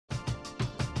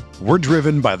We're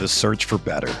driven by the search for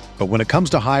better. But when it comes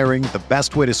to hiring, the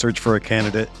best way to search for a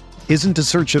candidate isn't to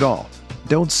search at all.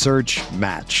 Don't search,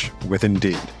 match with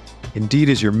Indeed. Indeed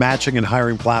is your matching and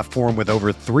hiring platform with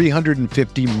over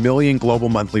 350 million global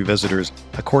monthly visitors,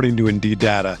 according to Indeed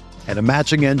data, and a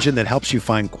matching engine that helps you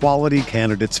find quality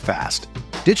candidates fast.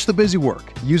 Ditch the busy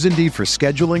work. Use Indeed for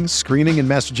scheduling, screening, and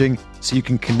messaging so you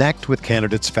can connect with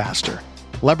candidates faster.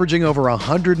 Leveraging over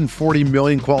 140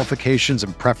 million qualifications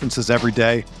and preferences every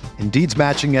day, Indeed's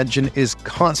matching engine is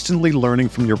constantly learning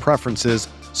from your preferences,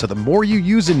 so the more you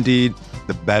use Indeed,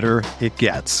 the better it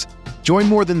gets. Join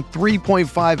more than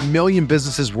 3.5 million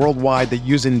businesses worldwide that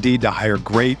use Indeed to hire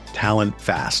great talent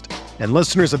fast. And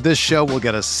listeners of this show will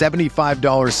get a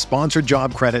 $75 sponsored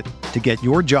job credit to get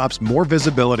your jobs more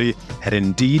visibility at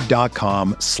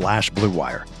Indeed.com/Blue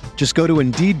Wire. Just go to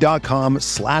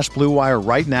Indeed.com/Blue Wire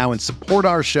right now and support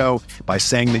our show by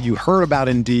saying that you heard about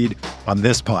Indeed on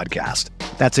this podcast.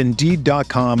 That's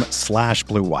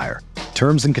Indeed.com/Blue Wire.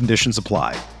 Terms and conditions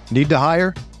apply. Need to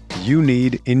hire? You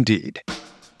need Indeed.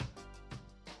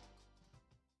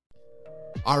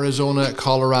 Arizona,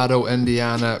 Colorado,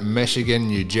 Indiana, Michigan,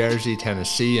 New Jersey,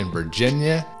 Tennessee, and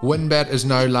Virginia. WynnBET is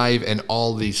now live in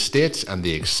all these states, and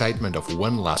the excitement of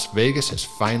Wynn Las Vegas has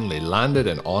finally landed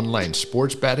in online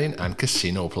sports betting and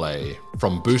casino play.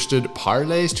 From boosted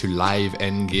parlays to live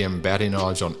in-game betting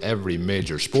odds on every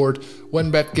major sport,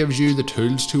 WynnBET gives you the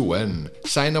tools to win.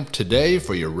 Sign up today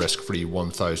for your risk-free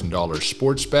 $1,000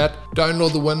 sports bet.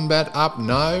 Download the WynnBET app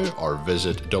now or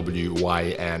visit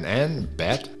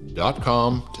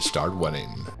wynnbet.com to start winning.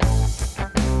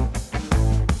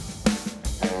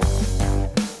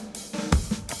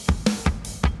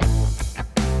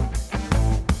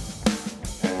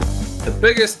 The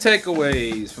biggest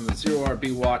takeaways from the Zero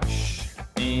RB watch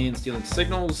and Stealing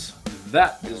Signals,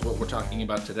 that is what we're talking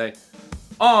about today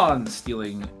on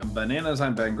Stealing Bananas.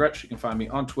 I'm Ben Gretsch. You can find me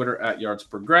on Twitter at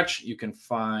yardspergretsch. You can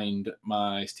find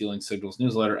my Stealing Signals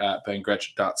newsletter at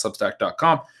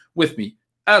bengretsch.substack.com. With me,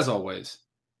 as always,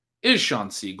 is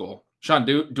Sean Siegel. Sean,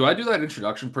 do I do that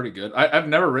introduction pretty good? I've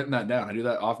never written that down. I do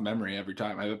that off memory every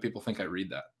time. I bet people think I read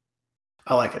that.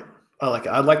 I like it. I like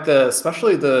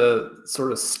especially the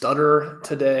sort of stutter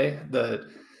today, the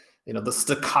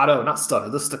staccato, not stutter,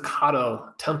 the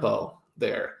staccato tempo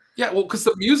there. Yeah, well, because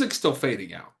the music's still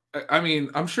fading out. I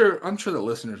mean, I'm sure the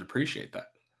listeners appreciate that.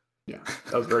 Yeah,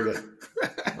 that was very good.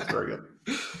 That was very good.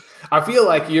 I feel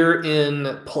like you're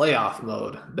in playoff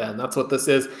mode, Ben. That's what this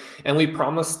is. And we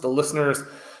promised the listeners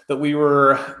that we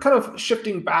were kind of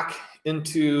shifting back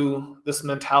into this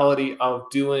mentality of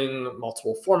doing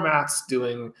multiple formats,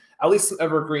 doing at least some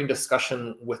evergreen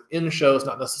discussion within shows,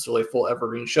 not necessarily full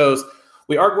evergreen shows.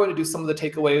 We are going to do some of the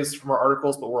takeaways from our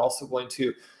articles, but we're also going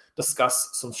to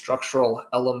discuss some structural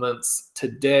elements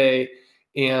today.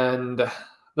 And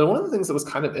then one of the things that was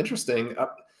kind of interesting,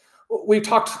 we've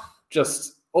talked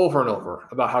just over and over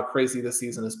about how crazy this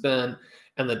season has been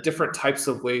and the different types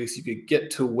of ways you could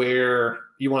get to where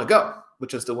you want to go,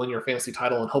 which is to win your fantasy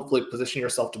title and hopefully position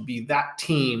yourself to be that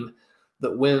team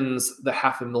that wins the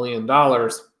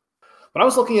 $500,000. But I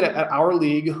was looking at our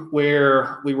league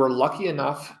where we were lucky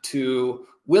enough to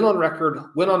win on record,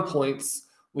 win on points.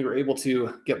 We were able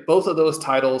to get both of those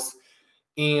titles,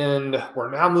 and we're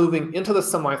now moving into the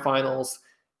semifinals.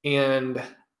 And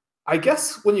I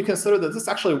guess when you consider that this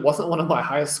actually wasn't one of my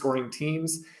highest scoring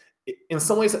teams, in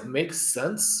some ways it makes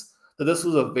sense that this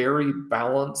was a very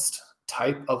balanced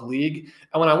type of league.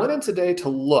 And when I went in today to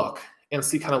look and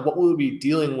see kind of what we would be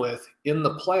dealing with in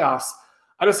the playoffs,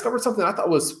 I discovered something I thought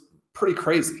was pretty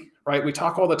crazy, right? We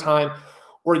talk all the time,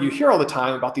 or you hear all the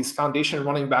time about these foundation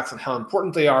running backs and how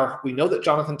important they are. We know that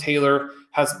Jonathan Taylor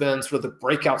has been sort of the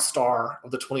breakout star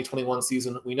of the 2021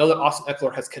 season. We know that Austin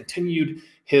Eckler has continued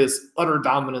his utter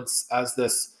dominance as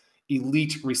this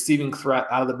elite receiving threat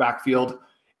out of the backfield.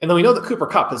 And then we know that Cooper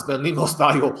Kupp has been the most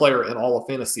valuable player in all of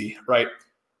fantasy, right?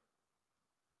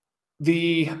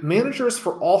 The managers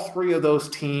for all three of those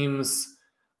teams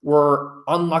were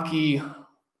unlucky,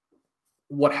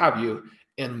 what have you,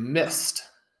 and missed.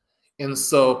 And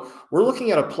so we're looking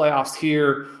at a playoffs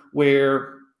here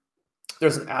where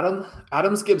there's an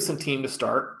Adams Gibson team to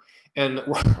start. And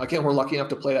we're lucky enough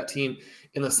to play that team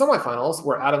in the semifinals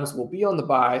where Adams will be on the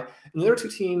bye. And the other two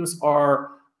teams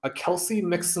are a Kelsey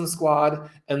Mixon squad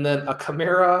and then a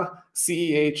Kamara,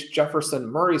 CEH, Jefferson,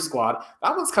 Murray squad.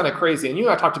 That one's kind of crazy. And you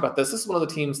and I talked about this. This is one of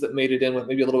the teams that made it in with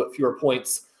maybe a little bit fewer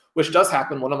points, which does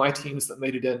happen. One of my teams that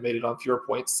made it on fewer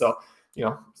points. So,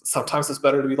 sometimes it's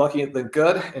better to be lucky than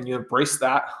good, and you embrace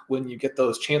that when you get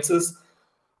those chances.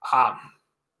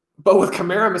 But with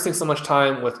Kamara missing so much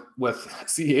time, with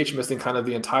CEH missing kind of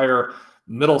the entire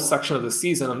middle section of the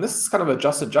season. And this is kind of a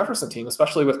Justin Jefferson team,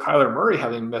 especially with Kyler Murray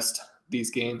having missed these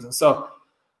games. And so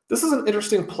this is an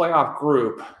interesting playoff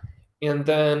group. And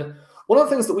then one of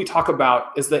the things that we talk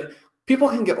about is that people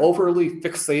can get overly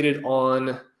fixated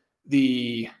on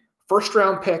the first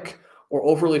round pick or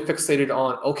overly fixated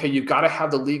on, okay, you've got to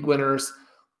have the league winners,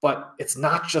 but it's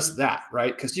not just that,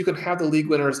 right? Because you can have the league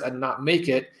winners and not make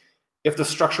it if the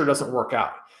structure doesn't work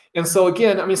out. And so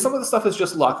again, I mean, some of the stuff is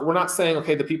just luck. We're not saying,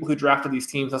 okay, the people who drafted these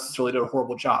teams necessarily did a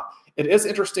horrible job. It is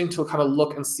interesting to kind of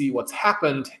look and see what's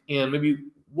happened and maybe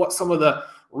what some of the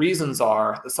reasons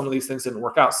are that some of these things didn't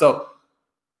work out. So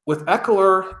with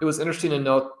Ekeler, it was interesting to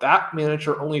note that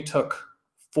manager only took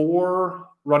four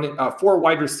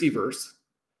wide receivers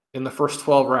in the first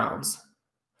 12 rounds.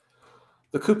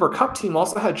 The Cooper Kupp team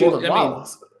also had Jalen Waddle.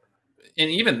 And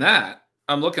even that,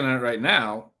 I'm looking at it right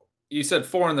now. You said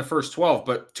 4 in the first 12,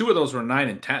 but 2 of those were 9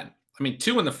 and 10. I mean,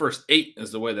 2 in the first 8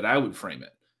 is the way that I would frame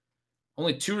it.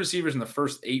 Only 2 receivers in the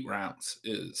first 8 rounds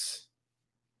is,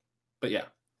 but yeah.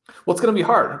 Well, it's going to be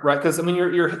hard, right? Because I mean,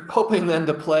 you're hoping then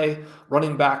to play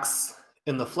running backs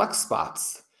in the flex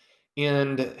spots,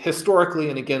 and historically,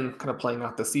 and again, kind of playing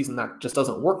out the season, that just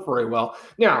doesn't work very well.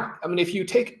 Now, I mean, if you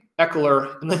take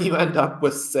Ekeler and then you end up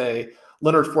with, say,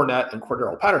 Leonard Fournette and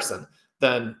Cordero Patterson,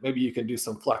 then maybe you can do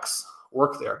some flex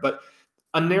work there. But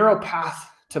a narrow path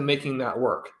to making that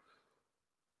work.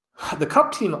 The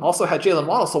Kupp team also had Jalen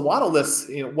Waddle. So Waddle,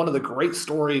 one of the great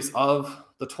stories of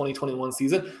the 2021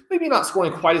 season, maybe not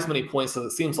scoring quite as many points as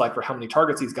it seems like for how many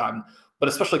targets he's gotten, but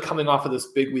especially coming off of this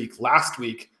big week last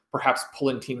week, perhaps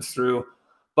pulling teams through.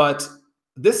 But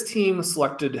this team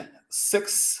selected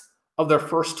 6 of their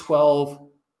first 12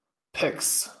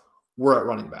 picks were at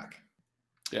running back.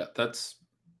 Yeah, that's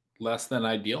less than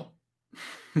ideal.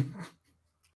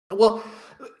 Well,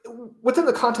 within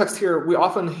the context here, we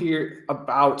often hear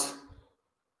about,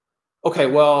 okay,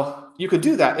 well, you could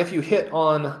do that if you hit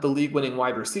on the league-winning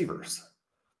wide receivers.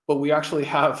 But we actually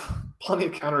have plenty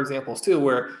of counterexamples too,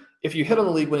 where if you hit on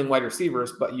the league-winning wide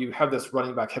receivers, but you have this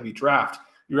running back heavy draft,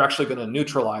 you're actually going to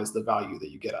neutralize the value that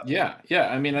you get out of it. Yeah.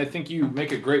 I mean, I think you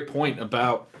make a great point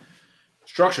about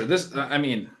structure. This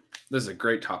is a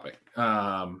great topic.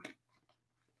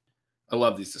 I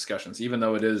love these discussions, even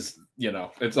though it is,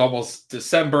 it's almost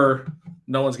December.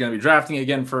 No one's going to be drafting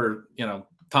again for,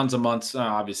 tons of months.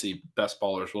 Obviously, best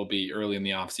ballers will be early in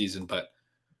the off season, but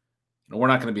we're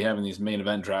not going to be having these main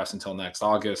event drafts until next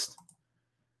August.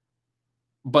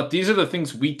 But these are the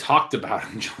things we talked about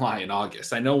in July and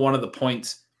August. I know one of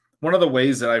the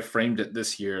ways that I framed it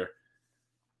this year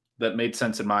that made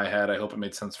sense in my head, I hope it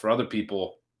made sense for other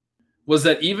people, was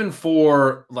that even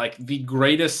for like the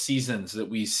greatest seasons that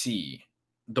we see,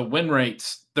 the win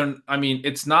rates,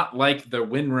 it's not like the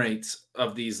win rates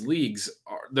of these leagues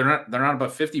they're not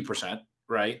above 50%,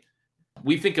 right?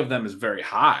 We think of them as very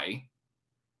high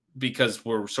because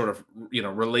we're sort of,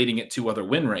 relating it to other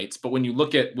win rates. But when you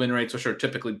look at win rates, which are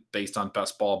typically based on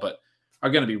best ball, but are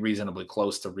going to be reasonably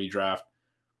close to redraft,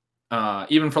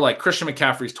 even for like Christian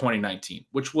McCaffrey's 2019,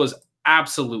 which was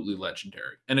absolutely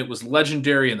legendary. And it was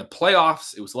legendary in the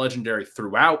playoffs. It was legendary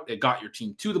throughout. It got your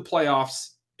team to the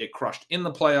playoffs. It crushed in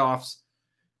the playoffs.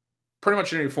 Pretty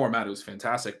much in any format, it was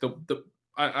fantastic.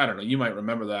 I don't know, you might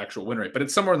remember the actual win rate, but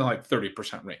it's somewhere in the like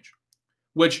 30% range,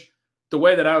 which the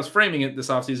way that I was framing it this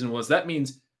offseason was that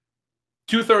means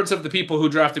 2/3 of the people who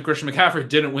drafted Christian McCaffrey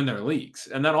didn't win their leagues.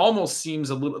 And that almost seems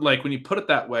a little, like when you put it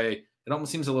that way, it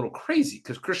almost seems a little crazy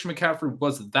because Christian McCaffrey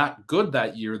was that good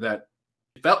that year that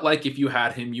it felt like if you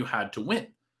had him, you had to win.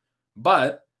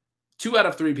 But 2 out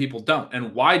of 3 people don't.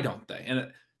 And why don't they?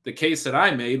 And the case that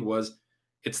I made was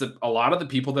a lot of the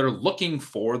people that are looking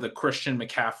for the Christian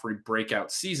McCaffrey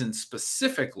breakout season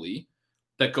specifically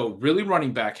that go really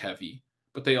running back heavy,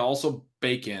 but they also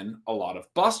bake in a lot of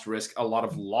bust risk, a lot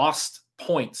of lost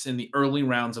points in the early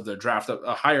rounds of their draft,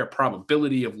 a higher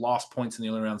probability of lost points in the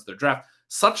early rounds of their draft,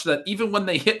 such that even when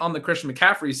they hit on the Christian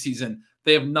McCaffrey season,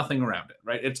 they have nothing around it,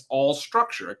 right? It's all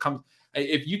structure.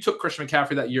 If you took Christian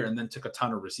McCaffrey that year and then took a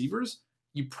ton of receivers,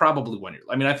 you probably win.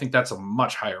 I think that's a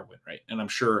much higher win rate. And I'm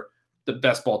sure the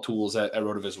best ball tools at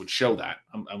RotoViz would show that.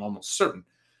 I'm almost certain.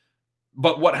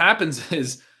 But what happens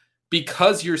is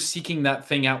because you're seeking that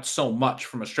thing out so much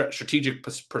from a strategic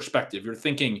perspective, you're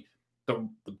thinking the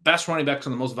best running backs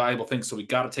are the most valuable thing. So we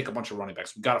got to take a bunch of running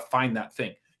backs. We got to find that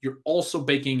thing. You're also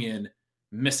baking in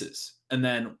misses. And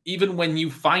then even when you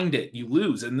find it, you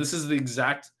lose. And this is the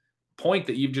exact point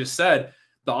that you've just said.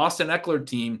 The Austin Ekeler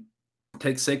team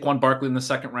takes Saquon Barkley in the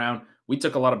second round. We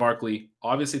took a lot of Barkley.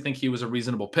 Obviously think he was a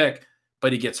reasonable pick,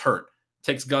 but he gets hurt.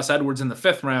 Takes Gus Edwards in the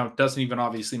 5th round. Doesn't even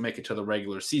obviously make it to the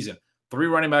regular season. 3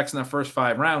 running backs in the first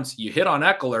 5 rounds. You hit on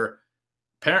Ekeler.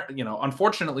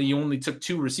 unfortunately, you only took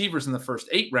 2 receivers in the first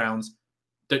 8 rounds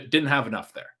that didn't have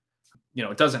enough there.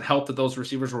 It doesn't help that those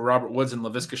receivers were Robert Woods and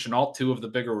Laviska Shenault, 2 of the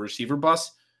bigger receiver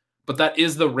busts, but that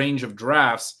is the range of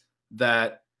drafts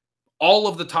that all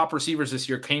of the top receivers this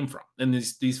year came from in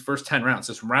these first 10 rounds.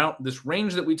 This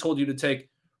range that we told you to take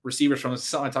receivers from, this is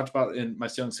something I talked about in my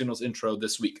Stealing Signals intro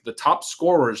this week. The top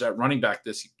scorers at running back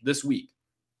this week,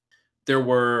 there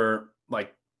were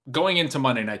going into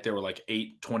Monday night, there were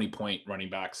 8 20-point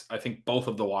running backs. I think both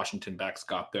of the Washington backs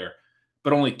got there,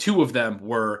 but only 2 of them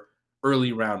were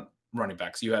early round running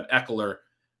backs. You had Eckler,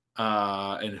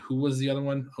 and who was the other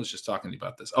one? I was just talking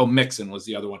about this. Oh, Mixon was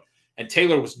the other one. And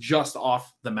Taylor was just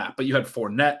off the map. But you had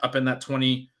Fournette up in that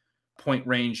 20-point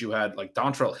range. You had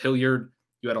Dontrell Hilliard.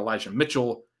 You had Elijah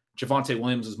Mitchell. Javonte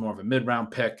Williams was more of a mid-round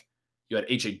pick. You had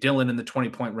A.J. Dillon in the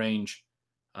 20-point range.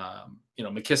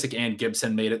 McKissick and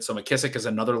Gibson made it. So McKissick is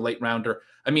another late rounder.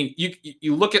 I mean,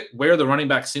 you look at where the running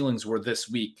back ceilings were this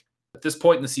week. At this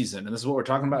point in the season, and this is what we're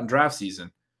talking about in draft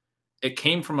season, it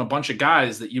came from a bunch of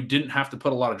guys that you didn't have to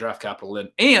put a lot of draft capital in,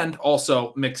 and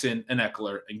also Mixon and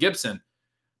Eckler and Gibson.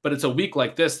 But it's a week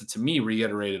like this that, to me,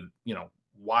 reiterated,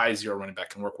 why zero running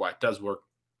back can work, why it does work.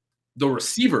 The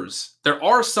receivers, there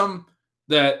are some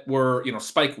that were,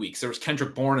 spike weeks. There was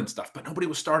Kendrick Bourne and stuff, but nobody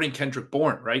was starting Kendrick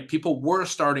Bourne, right? People were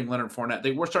starting Leonard Fournette.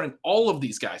 They were starting all of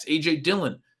these guys. A.J.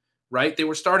 Dillon, right? They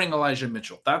were starting Elijah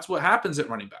Mitchell. That's what happens at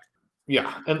running back.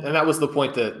 Yeah, and that was the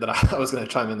point that I was going to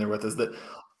chime in there with, is that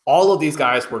all of these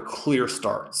guys were clear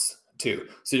starts too.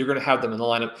 So you're going to have them in the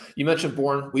lineup. You mentioned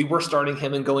Bourne. We were starting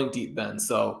him and going deep, Ben.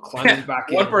 So climbing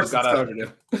back in,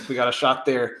 we got a shot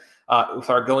there. With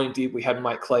our going deep, we had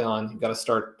Mike Clay on. You got to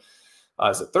start.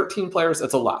 Is it 13 players?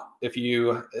 That's a lot.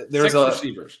 There's 6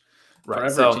 receivers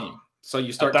right, for every team. So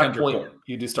you start at that Kendrick point, Bourne.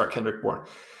 You do start Kendrick Bourne.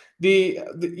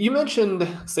 You mentioned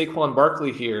Saquon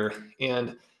Barkley here,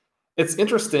 and it's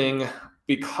interesting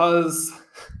because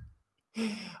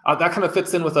that kind of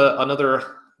fits in with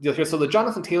another deal here. So the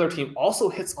Jonathan Taylor team also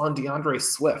hits on DeAndre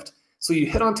Swift. So you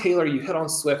hit on Taylor, you hit on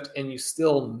Swift, and you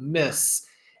still miss.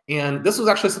 And this was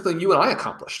actually something you and I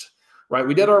accomplished, right?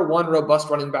 We did our one robust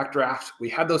running back draft. We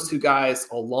had those 2 guys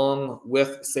along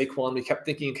with Saquon. We kept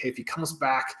thinking, okay, if he comes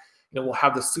back, we'll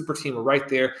have the super team right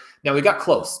there. Now, we got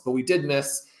close, but we did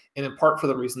miss, and in part for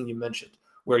the reason you mentioned,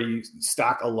 where you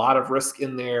stack a lot of risk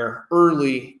in there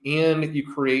early and you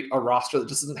create a roster that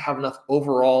just doesn't have enough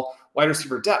overall wide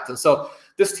receiver depth. And so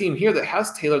this team here that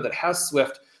has Taylor, that has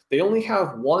Swift, they only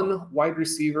have 1 wide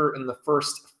receiver in the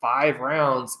first 5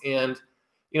 rounds. And,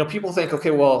 people think,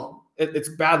 okay, well, it's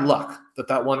bad luck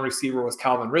that 1 receiver was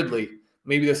Calvin Ridley.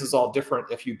 Maybe this is all different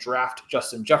if you draft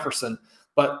Justin Jefferson.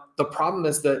 But the problem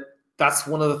is that that's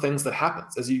one of the things that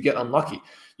happens as you get unlucky.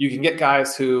 You can get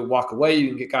guys who walk away. You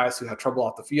can get guys who have trouble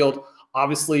off the field.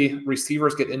 Obviously,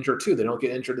 receivers get injured too. They don't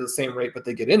get injured at the same rate, but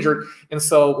they get injured. And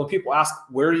so when people ask,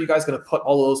 where are you guys going to put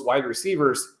all those wide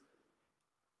receivers?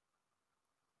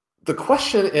 The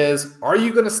question is, are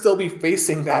you going to still be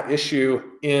facing that issue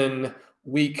in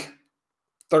week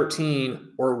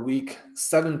 13 or week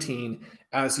 17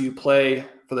 as you play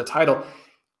for the title?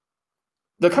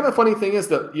 The kind of funny thing is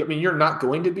that, you're not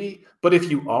going to be, but if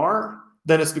you are,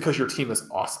 then it's because your team is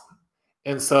awesome.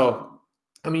 And so,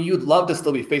 you'd love to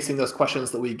still be facing those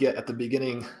questions that we get at the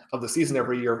beginning of the season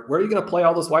every year. Where are you going to play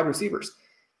all those wide receivers?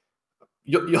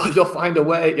 You'll find a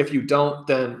way. If you don't,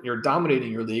 then you're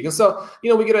dominating your league. And so,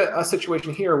 we get a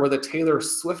situation here where the Taylor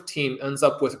Swift team ends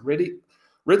up with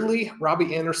Ridley,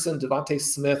 Robbie Anderson, Devontae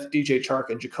Smith, DJ Chark,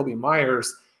 and Jacoby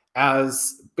Myers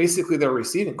as basically their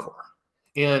receiving core.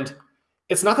 And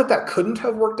it's not that couldn't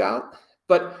have worked out,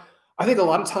 but I think a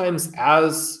lot of times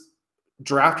as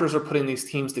drafters are putting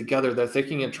these teams together, they're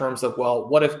thinking in terms of, well,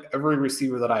 what if every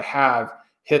receiver that I have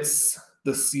hits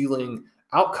the ceiling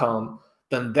outcome?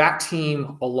 Then that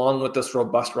team, along with this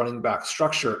robust running back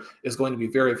structure, is going to be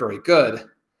very, very good.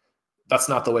 That's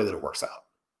not the way that it works out.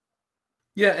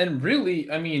 Yeah, and really,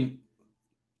 when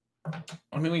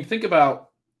you think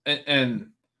about, and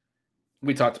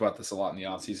we talked about this a lot in the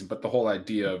offseason, but the whole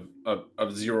idea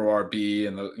of zero RB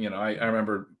and I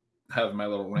remember having my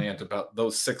little rant about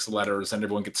those 6 letters, and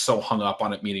everyone gets so hung up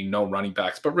on it meaning no running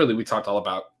backs. But really, we talked all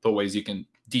about the ways you can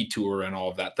detour and all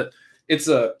of that. That it's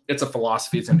a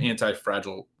philosophy. It's an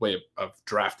anti-fragile way of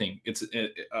drafting.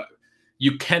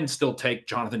 You can still take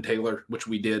Jonathan Taylor, which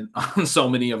we did on so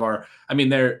many of our.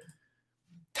 They're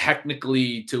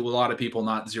technically, to a lot of people,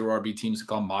 not zero RB teams. They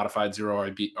call them modified zero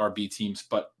RB teams,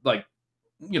 but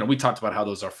we talked about how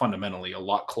those are fundamentally a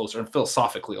lot closer and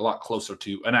philosophically a lot closer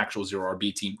to an actual zero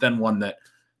RB team than one that,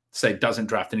 say, doesn't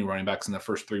draft any running backs in the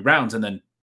first 3 rounds and then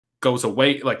goes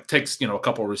away, takes, a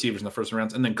couple of receivers in the first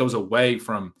rounds and then goes away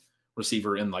from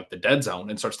receiver in like the dead zone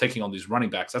and starts taking on these running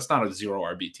backs. That's not a 0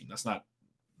 RB team. That's not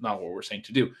what we're saying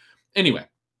to do. Anyway,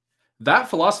 that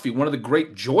philosophy, one of the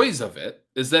great joys of it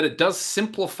is that it does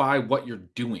simplify what you're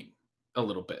doing a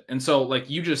little bit. And so, like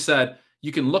you just said,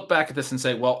 you can look back at this and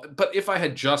say, well, but if I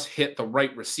had just hit the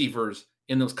right receivers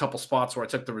in those couple spots where I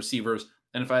took the receivers,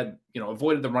 and if I had,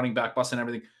 avoided the running back bust and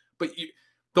everything, but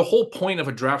the whole point of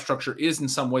a draft structure is in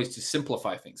some ways to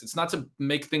simplify things. It's not to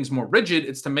make things more rigid.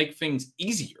 It's to make things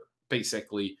easier,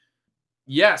 basically.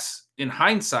 Yes, in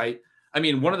hindsight, I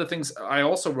mean, one of the things I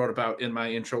also wrote about in my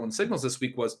intro and signals this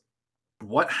week was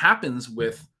what happens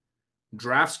with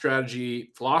draft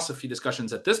strategy, philosophy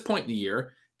discussions at this point in the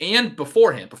year and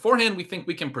beforehand. Beforehand, we think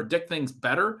we can predict things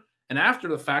better. And after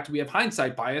the fact, we have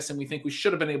hindsight bias and we think we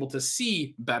should have been able to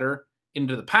see better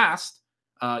into the past.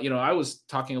 I was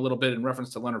talking a little bit in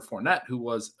reference to Leonard Fournette, who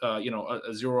was, a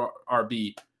 0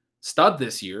 RB stud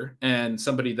this year and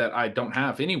somebody that I don't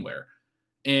have anywhere.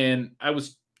 And I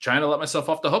was trying to let myself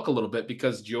off the hook a little bit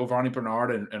because Giovanni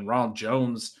Bernard and Ronald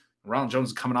Jones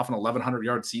is coming off an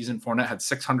 1,100-yard season. Fournette had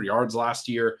 600 yards last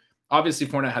year. Obviously,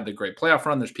 Fournette had the great playoff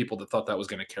run. There's people that thought that was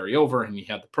going to carry over, and he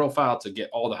had the profile to get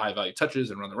all the high-value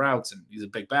touches and run the routes, and he's a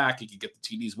big back. He could get the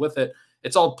TDs with it.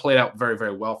 It's all played out very,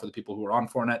 very well for the people who are on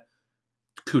Fournette.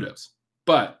 Kudos.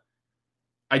 But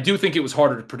I do think it was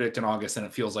harder to predict in August than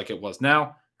it feels like it was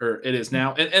now, or it is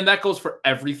now. And that goes for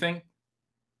everything.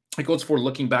 It goes for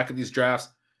looking back at these drafts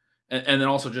and then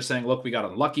also just saying, look, we got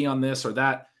unlucky on this or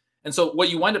that. And so what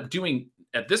you wind up doing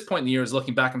at this point in the year is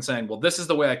looking back and saying, well, this is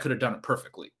the way I could have done it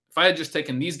perfectly. If I had just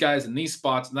taken these guys in these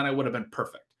spots, then I would have been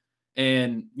perfect.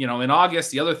 And, in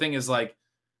August, the other thing is like,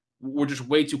 we're just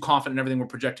way too confident in everything we're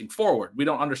projecting forward. We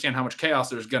don't understand how much chaos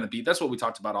there's going to be. That's what we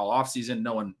talked about all offseason.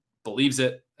 No one believes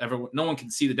it. No one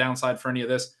can see the downside for any of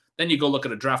this. Then you go look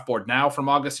at a draft board now from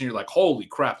August and you're like, holy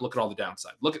crap, look at all the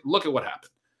downside. Look at what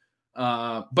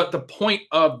happened. But the point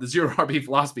of the 0 RB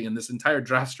philosophy and this entire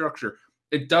draft structure,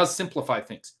 it does simplify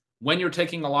things. When you're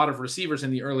taking a lot of receivers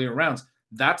in the earlier rounds,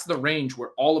 that's the range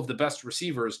where all of the best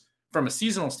receivers from a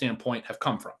seasonal standpoint have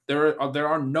come from. There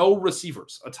are no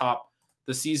receivers atop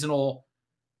the seasonal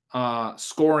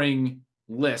scoring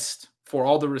list for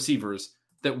all the receivers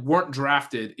that weren't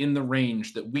drafted in the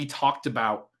range that we talked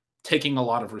about taking a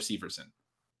lot of receivers in.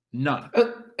 None.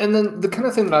 And then the kind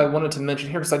of thing that I wanted to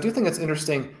mention here, because I do think it's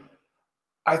interesting,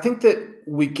 I think that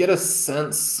we get a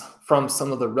sense from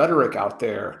some of the rhetoric out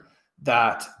there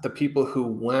that the people who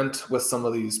went with some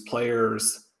of these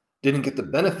players didn't get the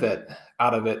benefit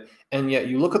out of it. And yet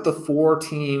you look at the 4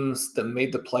 teams that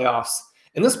made the playoffs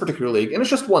in this particular league, and it's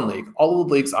just one league. All of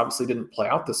the leagues obviously didn't play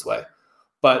out this way,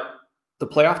 but the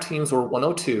playoff teams were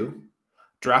 102,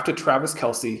 drafted Travis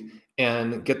Kelce,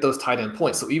 and get those tight end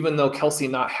points. So even though Kelce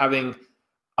not having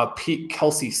a peak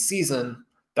Kelce season,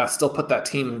 that still put that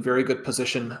team in very good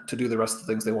position to do the rest of the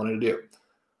things they wanted to do.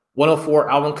 104,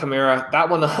 Alvin Kamara, that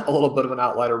one a little bit of an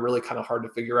outlier, really kind of hard to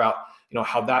figure out,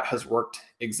 how that has worked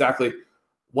exactly.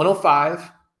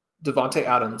 105, Devontae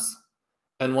Adams,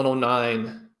 and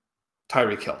 109,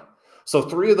 Tyreek Hill. So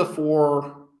 3 of the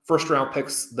 4 first-round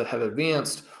picks that have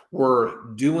advanced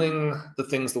were doing the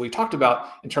things that we talked about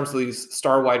in terms of these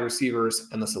star wide receivers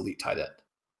and this elite tight end.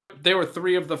 There were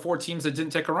 3 of the 4 teams that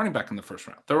didn't take a running back in the first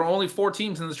round. There were only 4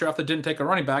 teams in this draft that didn't take a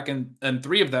running back, and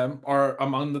 3 of them are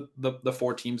among the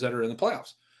 4 teams that are in the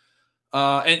playoffs.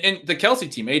 And the Kelce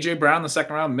team, A.J. Brown, the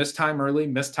second round, missed time early,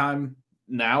 missed time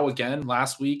now again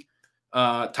last week.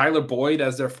 Tyler Boyd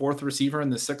as their 4th receiver in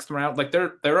the 6th round. Like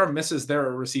there are misses there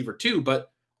at receiver too,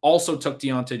 but also took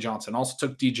Deontay Johnson, also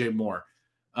took DJ Moore,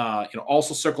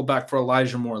 also circled back for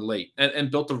Elijah Moore late and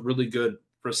built a really good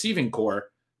receiving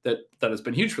core that has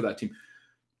been huge for that team.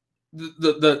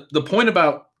 The point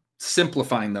about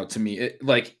simplifying though, to me, it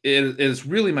is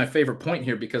really my favorite point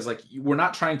here, because like we're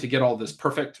not trying to get all this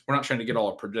perfect. We're not trying to get all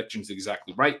our predictions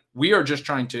exactly right. We are just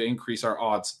trying to increase our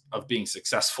odds of being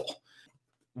successful.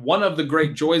 One of the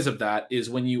great joys of that is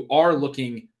when you are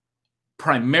looking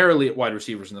primarily at wide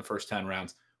receivers in the first 10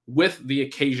 rounds with the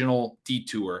occasional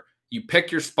detour, you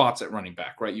pick your spots at running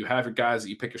back, right? You have your guys that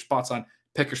you pick your spots on,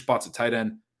 pick your spots at tight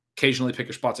end, occasionally pick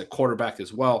your spots at quarterback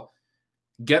as well.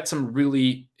 Get some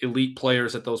really elite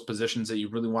players at those positions that you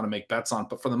really want to make bets on.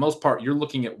 But for the most part, you're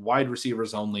looking at wide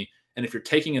receivers only. And if you're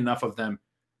taking enough of them,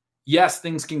 yes,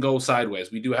 things can go sideways.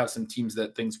 We do have some teams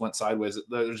that things went sideways.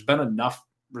 There's been enough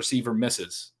receiver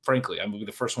misses, frankly. I'm going to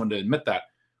be the first one to admit that,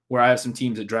 where I have some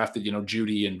teams that drafted,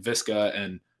 Judy and Visca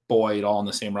and Boyd all on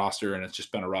the same roster, and it's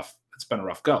been a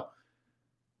rough go.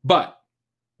 But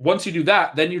once you do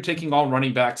that, then you're taking all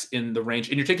running backs in the range,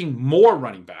 and you're taking more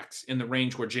running backs in the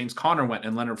range where James Conner went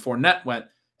and Leonard Fournette went,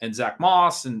 and Zach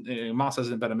Moss, and Moss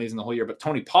hasn't been amazing the whole year, but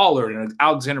Tony Pollard and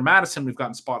Alexander Madison, we've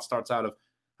gotten spot starts out of.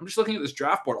 I'm just looking at this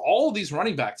draft board. All of these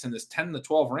running backs in this 10 to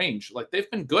 12 range, like they've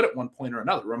been good at one point or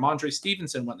another. Ramondre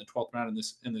Stevenson went in the 12th round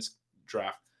in this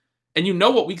draft. And you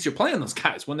know what weeks you're playing those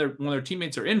guys when their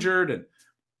teammates are injured.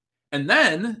 And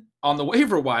then on the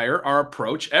waiver wire, our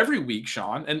approach every week,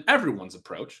 Sean, and everyone's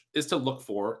approach is to look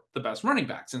for the best running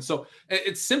backs. And so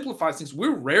it simplifies things.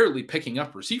 We're rarely picking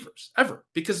up receivers ever,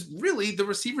 because really the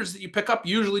receivers that you pick up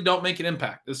usually don't make an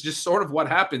impact. It's just sort of what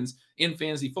happens in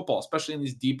fantasy football, especially in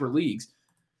these deeper leagues.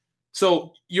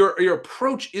 So your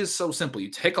approach is so simple. You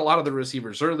take a lot of the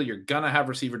receivers early. You're going to have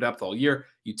receiver depth all year.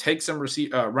 You take some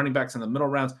running backs in the middle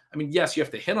rounds. I mean, yes, you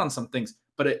have to hit on some things,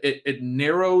 but it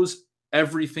narrows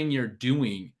everything you're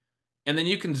doing. And then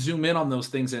you can zoom in on those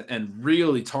things and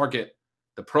really target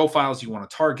the profiles you want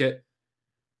to target.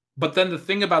 But then the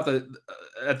thing about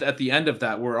at the end of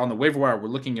that, we're on the waiver wire, we're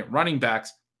looking at running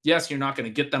backs. Yes, you're not going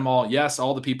to get them all. Yes,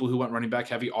 all the people who went running back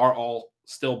heavy are all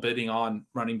still bidding on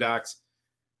running backs.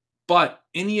 But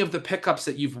any of the pickups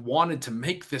that you've wanted to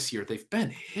make this year, they've been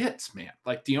hits, man.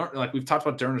 Like we've talked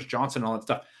about D'Ernest Johnson and all that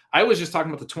stuff. I was just talking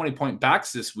about the 20-point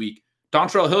backs this week.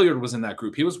 Dontrell Hilliard was in that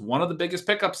group. He was one of the biggest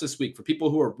pickups this week for people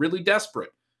who are really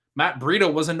desperate. Matt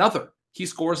Breida was another. He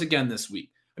scores again this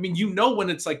week. I mean, you know when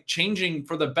it's like changing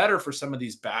for the better for some of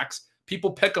these backs,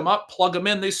 people pick them up, plug them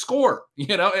in, they score.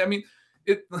 You know, I mean,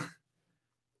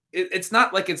 it's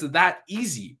not like it's that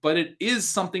easy, but it is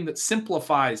something that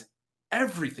simplifies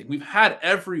everything. We've had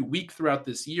every week throughout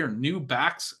this year new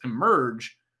backs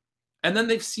emerge, and then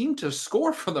they've seemed to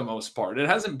score for the most part. It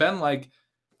hasn't been like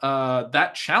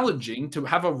that challenging to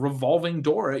have a revolving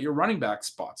door at your running back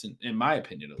spots, in my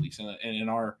opinion, at least, and in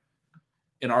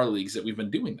our leagues that we've been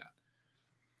doing that.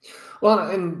 Well,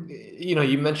 and you know,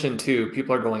 you mentioned too,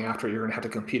 people are going after it. You're going to have to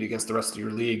compete against the rest of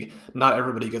your league. Not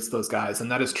everybody gets those guys,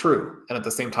 and that is true. And at the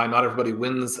same time, not everybody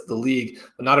wins the league,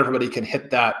 but not everybody can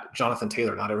hit that Jonathan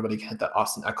Taylor. Not everybody can hit that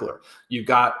Austin Eckler. You've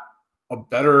got a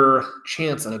better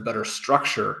chance and a better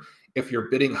structure if you're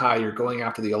bidding high, you're going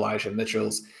after the Elijah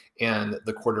Mitchells and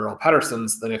the Cordarrelle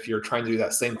Pattersons, than if you're trying to do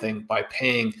that same thing by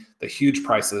paying the huge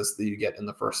prices that you get in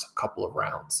the first couple of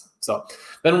rounds. So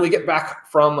then when we get back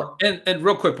from... And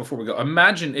real quick before we go,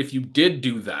 imagine if you did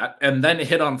do that and then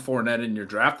hit on Fournette in your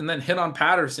draft and then hit on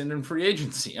Patterson in free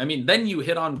agency. I mean, then you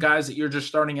hit on guys that you're just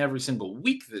starting every single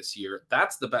week this year.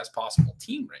 That's the best possible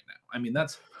team right now. I mean,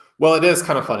 that's... Well, it is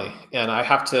kind of funny. And I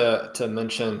have to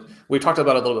mention, we talked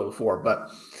about it a little bit before, but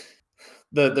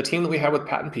the team that we have with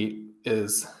Pat and Pete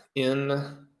is in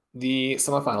the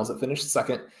semifinals. It finished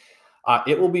second.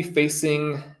 It will be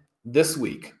facing this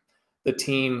week the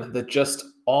team that just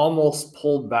almost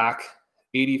pulled back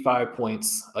 85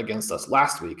 points against us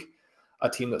last week, a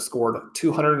team that scored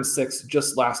 206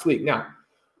 just last week. Now,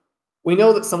 we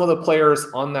know that some of the players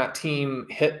on that team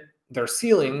hit their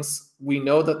ceilings. We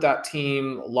know that that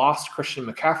team lost Christian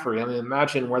McCaffrey. I mean,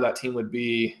 imagine where that team would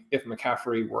be if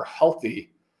McCaffrey were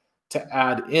healthy to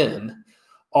add in.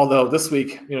 Although this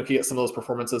week, you know, he get some of those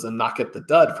performances and not get the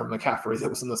dud from McCaffrey that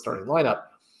was in the starting lineup.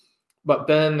 But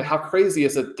Ben, how crazy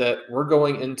is it that we're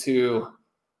going into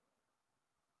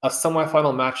a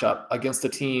semifinal matchup against a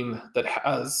team that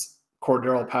has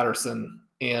Cordarrelle Patterson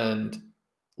and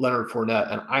Leonard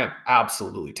Fournette, and I am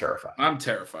absolutely terrified. I'm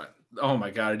terrified. Oh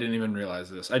my God, I didn't even realize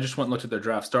this. I just went and looked at their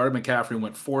draft. Started McCaffrey,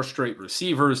 went 4 straight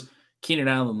receivers. Keenan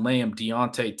Allen, Lamb,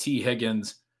 Deontay, T.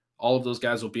 Higgins. All of those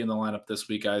guys will be in the lineup this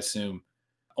week, I assume.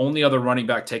 Only other running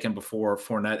back taken before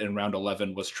Fournette in round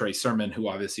 11 was Trey Sermon, who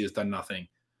obviously has done nothing.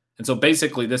 And so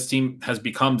basically this team has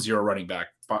become zero running back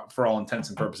for all intents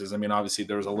and purposes. I mean, obviously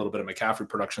there was a little bit of McCaffrey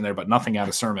production there, but nothing out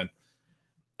of Sermon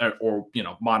or you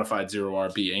know, modified zero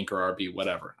RB, anchor RB,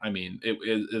 whatever. I mean, it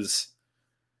is,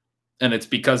 and it's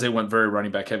because they went very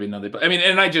running back heavy.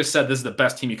 And I just said this is the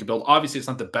best team you could build. Obviously it's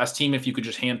not the best team if you could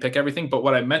just handpick everything, but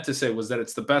what I meant to say was that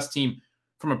it's the best team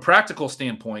from a practical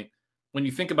standpoint. When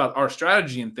you think about our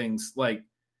strategy and things, like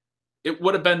it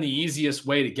would have been the easiest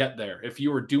way to get there. If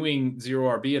you were doing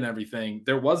zero RB and everything,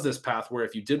 there was this path where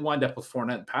if you did wind up with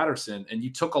Fournette and Patterson and you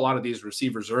took a lot of these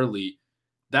receivers early,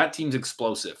 that team's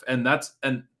explosive. And that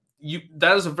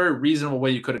is a very reasonable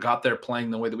way you could have got there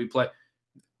playing the way that we play.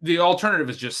 The alternative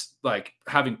is just like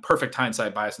having perfect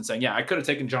hindsight bias and saying, yeah, I could have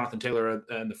taken Jonathan Taylor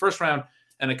in the first round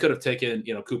and I could have taken,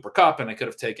 you know, Cooper Kupp and I could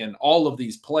have taken all of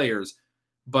these players,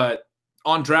 but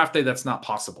on draft day, that's not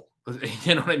possible.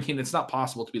 You know what I mean? It's not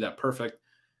possible to be that perfect.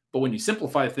 But when you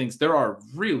simplify things,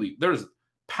 there's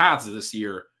paths this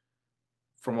year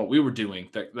from what we were doing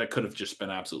that could have just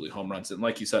been absolutely home runs. And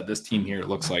like you said, this team here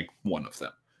looks like one of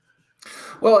them.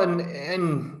 Well,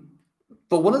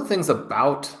 but one of the things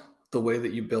about the way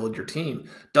that you build your team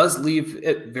does leave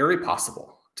it very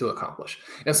possible to accomplish.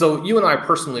 And so you and I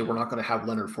personally, we're not going to have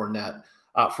Leonard Fournette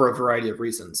for a variety of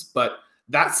reasons, but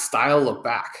that style of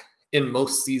back in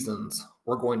most seasons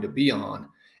we're going to be on.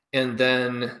 And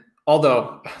then,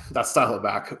 although that style of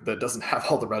back that doesn't have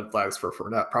all the red flags for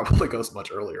Fournette probably goes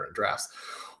much earlier in drafts,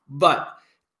 but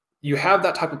you have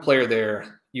that type of player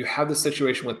there. You have the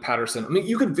situation with Patterson. I mean,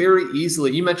 you could very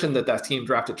easily, you mentioned that team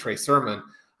drafted Trey Sermon,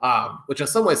 which in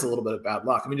some ways is a little bit of bad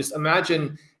luck. I mean, just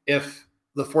imagine if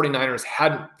the 49ers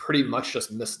hadn't pretty much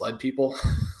just misled people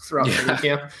throughout training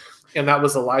camp, and that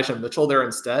was Elijah Mitchell there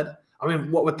instead. I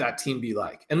mean, what would that team be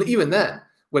like? And even then,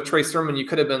 with Trey Sermon, you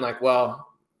could have been like, well,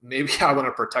 maybe I want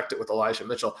to protect it with Elijah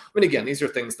Mitchell. I mean, again, these are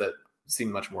things that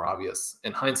seem much more obvious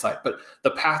in hindsight, but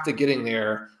the path to getting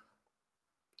there,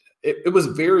 it was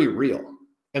very real.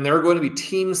 And there are going to be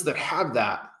teams that have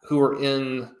that who are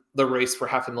in the race for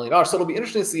 $500,000. So it'll be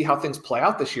interesting to see how things play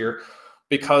out this year,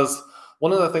 because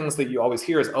one of the things that you always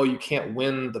hear is, oh, you can't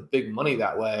win the big money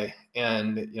that way.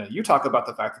 And you talk about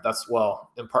the fact that that's,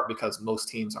 well, in part because most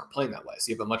teams aren't playing that way.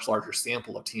 So you have a much larger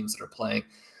sample of teams that are playing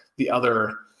the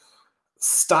other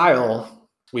style.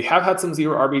 We have had some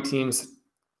zero RB teams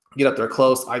get up there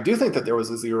close. I do think that there was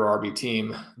a zero RB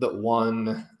team that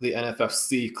won the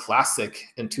NFFC Classic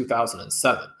in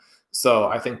 2007. So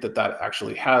I think that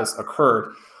actually has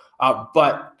occurred.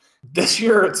 But this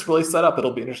year it's really set up.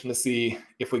 It'll be interesting to see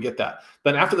if we get that.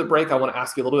 Then after the break, I want to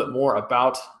ask you a little bit more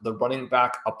about the running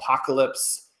back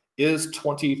apocalypse. Is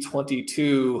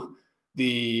 2022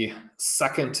 the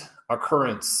second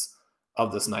occurrence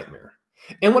of this nightmare?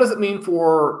 And what does it mean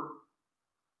for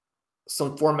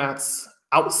some formats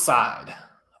outside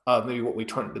of maybe what we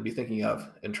tend to be thinking of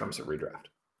in terms of redraft?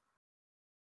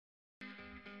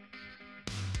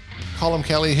 Colm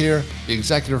Kelly here, the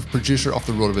executive producer of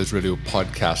the RotoViz Radio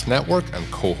Podcast Network and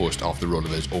co-host of the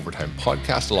RotoViz Overtime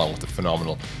Podcast, along with the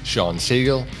phenomenal Sean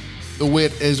Siegel. The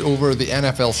wait is over, the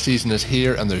NFL season is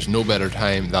here, and there's no better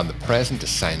time than the present to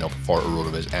sign up for a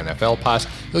RotoViz NFL Pass.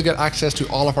 You'll get access to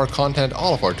all of our content,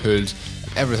 all of our tools,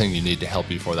 and everything you need to help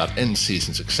you for that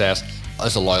in-season success.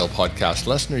 As a loyal podcast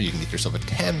listener, you can get yourself a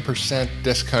 10%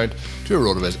 discount to a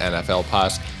RotoViz NFL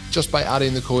Pass just by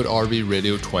adding the code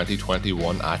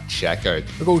RVRadio2021 at checkout.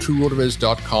 Or go to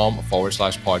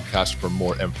rotoviz.com/podcast for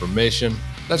more information.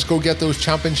 Let's go get those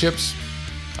championships.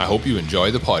 I hope you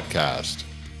enjoy the podcast.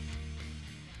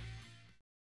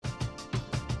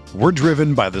 We're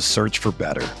driven by the search for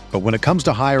better. But when it comes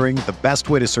to hiring, the best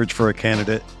way to search for a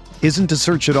candidate isn't to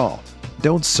search at all.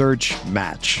 Don't search,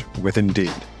 match with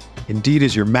Indeed. Indeed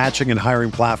is your matching and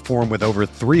hiring platform with over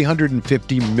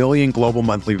 350 million global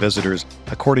monthly visitors,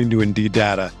 according to Indeed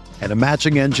data, and a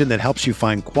matching engine that helps you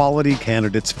find quality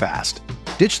candidates fast.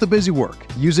 Ditch the busy work.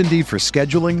 Use Indeed for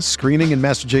scheduling, screening, and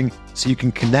messaging so you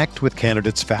can connect with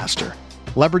candidates faster.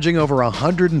 Leveraging over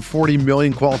 140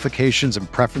 million qualifications and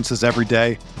preferences every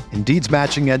day, Indeed's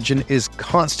matching engine is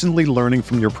constantly learning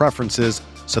from your preferences,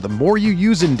 so the more you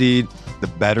use Indeed, the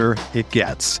better it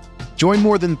gets. Join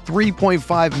more than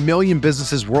 3.5 million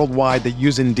businesses worldwide that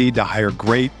use Indeed to hire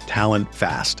great talent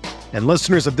fast. And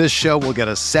listeners of this show will get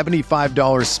a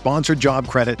 $75 sponsored job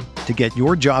credit to get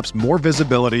your jobs more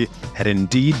visibility at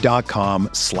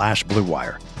Indeed.com/Blue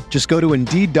Wire. Just go to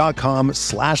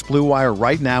Indeed.com/Blue Wire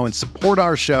right now and support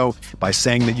our show by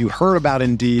saying that you heard about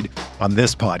Indeed on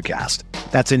this podcast.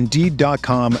 That's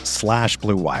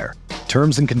Indeed.com/Blue Wire.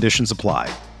 Terms and conditions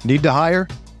apply. Need to hire?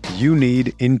 You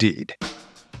need Indeed.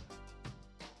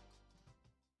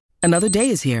 Another day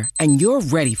is here, and you're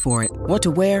ready for it. What to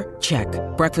wear? Check.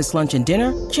 Breakfast, lunch, and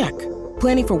dinner? Check.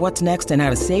 Planning for what's next and how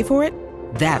to save for it?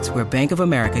 That's where Bank of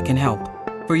America can help.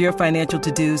 For your financial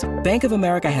to-dos, Bank of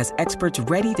America has experts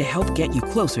ready to help get you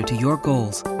closer to your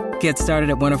goals. Get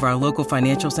started at one of our local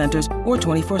financial centers or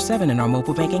 24/7 in our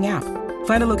mobile banking app.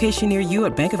 Find a location near you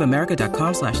at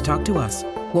bankofamerica.com/talktous.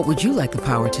 What would you like the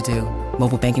power to do?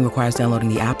 Mobile banking requires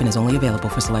downloading the app and is only available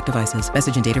for select devices.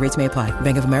 Message and data rates may apply.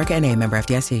 Bank of America NA, member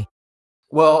FDIC.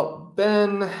 Well,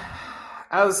 Ben,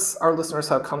 as our listeners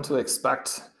have come to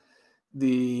expect,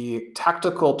 the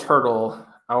Tactical Turtle,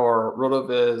 our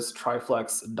RotoViz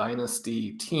Triflex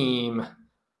Dynasty team,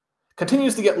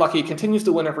 continues to get lucky, continues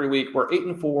to win every week. We're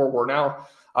 8-4. We're now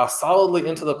solidly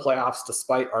into the playoffs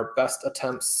despite our best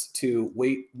attempts to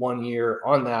wait 1 year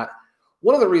on that.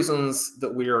 One of the reasons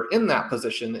that we are in that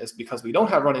position is because we don't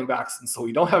have running backs, and so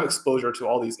we don't have exposure to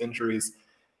all these injuries.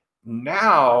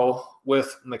 Now,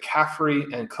 with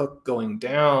McCaffrey and Cook going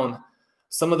down,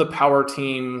 some of the power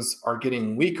teams are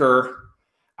getting weaker.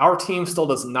 Our team still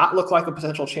does not look like a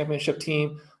potential championship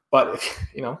team, but if,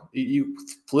 you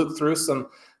fluke through some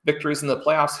victories in the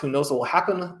playoffs. Who knows what will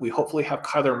happen? We hopefully have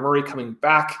Kyler Murray coming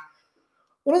back.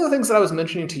 One of the things that I was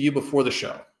mentioning to you before the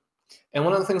show, and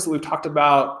one of the things that we've talked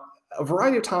about a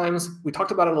variety of times, we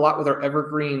talked about it a lot with our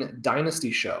Evergreen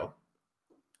Dynasty show,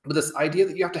 but this idea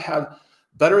that you have to have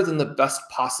better than the best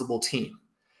possible team.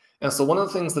 And so one of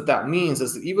the things that means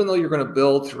is that even though you're going to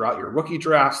build throughout your rookie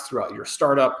drafts, throughout your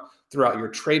startup, throughout your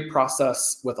trade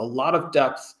process with a lot of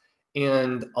depth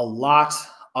and a lot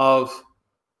of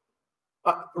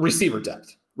receiver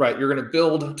depth, right? You're going to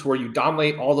build to where you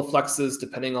dominate all the flexes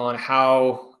depending on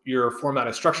how your format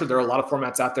is structured. There are a lot of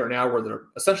formats out there now where they're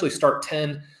essentially start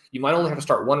 10. You might only have to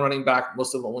start one running back.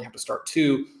 Most of them only have to start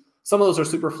two. Some of those are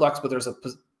super flex, but there's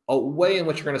a way in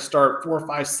which you're going to start 4,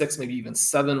 5, 6, maybe even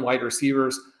 7 wide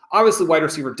receivers. Obviously, wide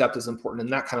receiver depth is important in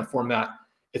that kind of format.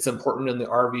 It's important in the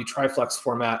RV Triflex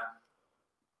format.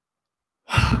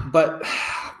 But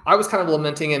I was kind of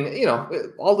lamenting,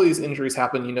 and all these injuries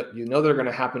happen. You know they're going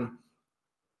to happen.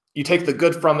 You take the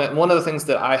good from it. And one of the things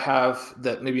that I have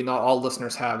that maybe not all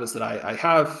listeners have is that I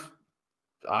have,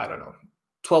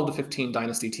 12 to 15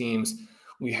 dynasty teams.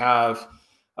 We have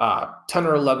 10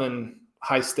 or 11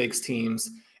 high stakes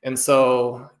teams. And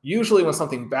so usually when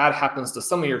something bad happens to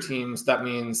some of your teams, that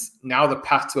means now the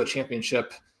path to a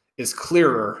championship is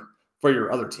clearer for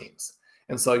your other teams.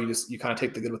 And so you kind of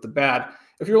take the good with the bad.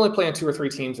 If you're only playing 2 or 3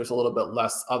 teams, there's a little bit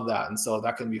less of that. And so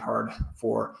that can be hard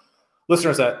for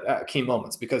listeners at key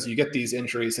moments because you get these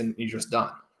injuries and you're just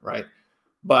done, right?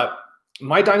 But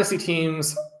my dynasty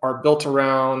teams are built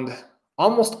around,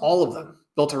 almost all of them,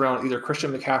 built around either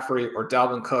Christian McCaffrey or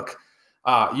Dalvin Cook.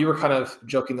 You were kind of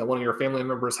joking that one of your family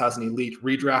members has an elite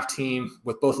redraft team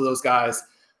with both of those guys.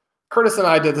 Curtis and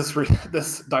I did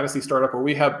this dynasty startup where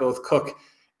we have both Cook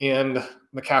and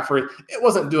McCaffrey. It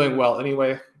wasn't doing well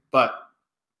anyway, but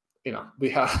we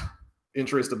have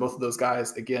injuries to both of those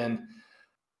guys. Again,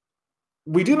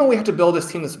 we do know we have to build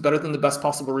this team that's better than the best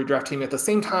possible redraft team. At the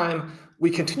same time, we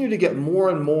continue to get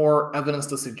more and more evidence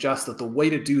to suggest that the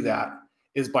way to do that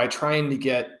is by trying to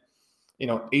get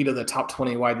 8 of the top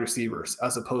 20 wide receivers,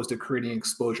 as opposed to creating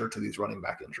exposure to these running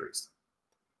back injuries.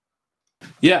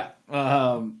 Yeah.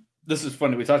 This is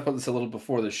funny. We talked about this a little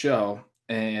before the show,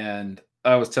 and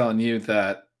I was telling you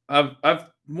that I've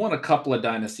won a couple of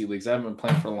dynasty leagues. I haven't been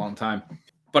playing for a long time,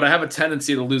 but I have a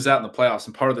tendency to lose out in the playoffs.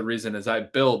 And part of the reason is I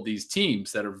build these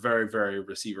teams that are very, very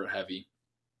receiver heavy,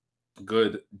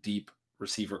 good, deep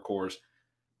receiver cores.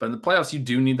 But in the playoffs, you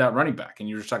do need that running back. And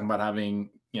you're just talking about having,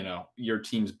 your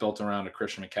team's built around a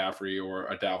Christian McCaffrey or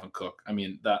a Dalvin Cook. I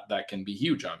mean, that can be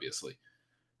huge, obviously.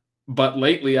 But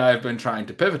lately, I've been trying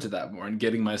to pivot to that more and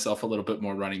getting myself a little bit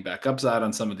more running back upside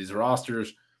on some of these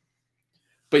rosters.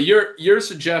 But your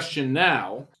suggestion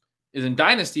now is in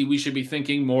Dynasty, we should be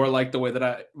thinking more like the way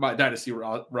that my Dynasty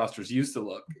rosters used to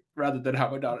look, rather than how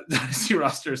my Dynasty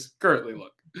rosters currently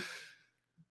look.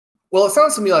 Well, it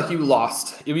sounds to me like you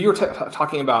lost. You were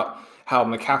talking about how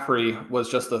McCaffrey was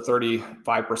just a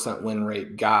 35% win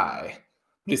rate guy.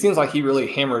 But it seems like he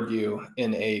really hammered you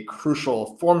in a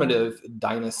crucial formative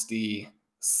dynasty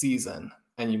season,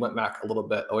 and you went back a little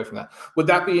bit away from that. Would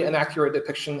that be an accurate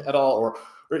depiction at all? Or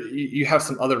you have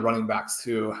some other running backs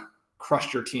who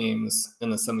crushed your teams in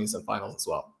the semis and finals as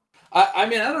well? I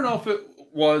mean, I don't know if it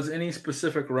was any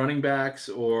specific running backs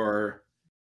or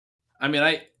 –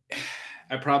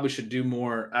 I probably should do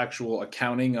more actual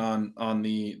accounting on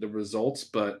the results,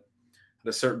 but at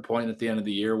a certain point at the end of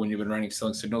the year, when you've been running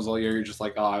Stealing Signals all year, you're just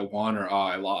like, oh, I won or oh,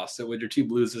 I lost. So when your team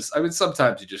loses,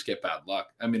 sometimes you just get bad luck.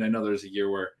 I know there's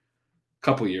a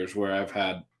couple years where I've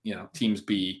had, teams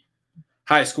be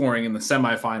high scoring in the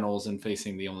semifinals and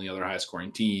facing the only other high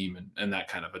scoring team and that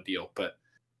kind of a deal. But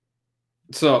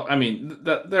so,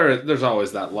 there's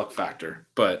always that luck factor,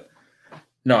 but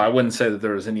no, I wouldn't say that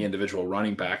there was any individual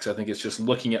running backs. I think it's just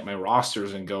looking at my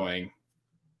rosters and going,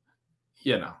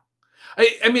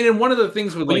 and one of the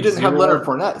things with you didn't have Leonard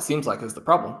Fournette, it seems like, is the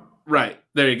problem. Right.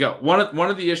 There you go. One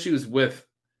of the issues with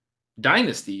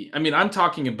Dynasty, I'm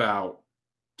talking about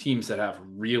teams that have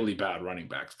really bad running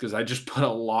backs, because I just put a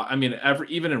lot.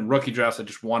 Even in rookie drafts, I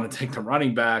just want to take the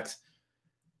running backs,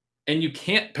 and you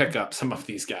can't pick up some of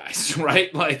these guys,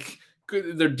 right? Like,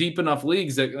 they're deep enough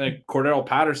leagues that Cordell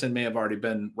Patterson may have already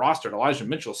been rostered. Elijah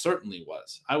Mitchell certainly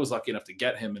was. I was lucky enough to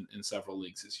get him in several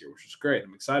leagues this year, which is great.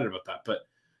 I'm excited about that. But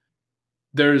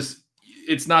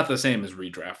it's not the same as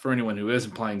redraft. For anyone who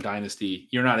isn't playing Dynasty,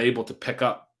 you're not able to pick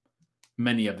up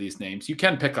many of these names. You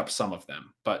can pick up some of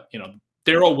them, but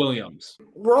Darrell Williams.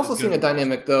 We're also seeing a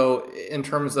dynamic, though, in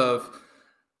terms of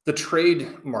the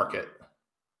trade market.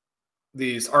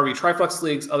 These RV Triflex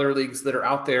leagues, other leagues that are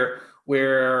out there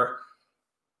where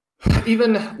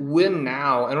even win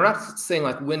now, and we're not saying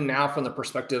like win now from the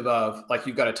perspective of like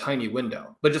you've got a tiny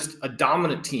window, but just a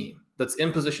dominant team that's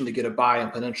in position to get a bye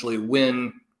and potentially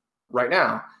win right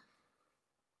now,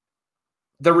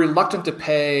 they're reluctant to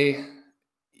pay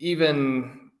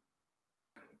even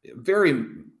very,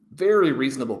 very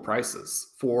reasonable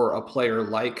prices for a player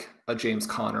like a James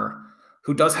Conner,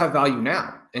 who does have value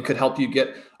now and could help you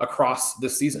get across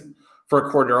this season, for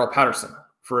a Cordarrelle Patterson,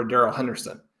 for a Darrell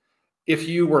Henderson. If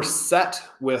you were set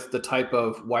with the type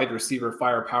of wide receiver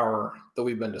firepower that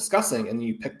we've been discussing and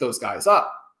you pick those guys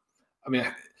up, I mean,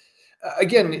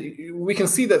 again, we can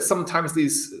see that sometimes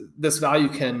this value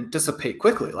can dissipate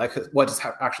quickly, like what has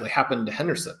actually happened to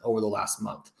Henderson over the last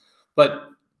month. But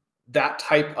that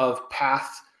type of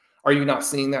path, are you not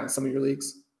seeing that in some of your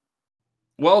leagues?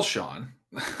 Well, Sean,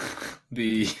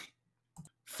 the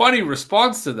funny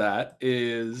response to that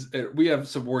is we have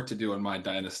some work to do on my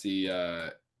dynasty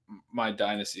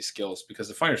skills, because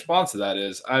the funny response to that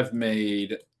is I've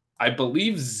made, I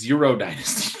believe, 0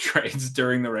 dynasty trades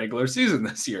during the regular season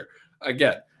this year.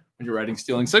 Again, when you're writing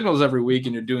Stealing Signals every week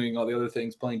and you're doing all the other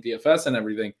things, playing DFS and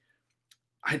everything,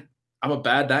 I'm a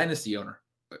bad dynasty owner.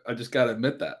 I just got to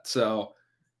admit that. So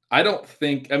I don't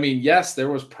think, I mean, yes, there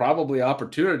was probably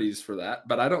opportunities for that,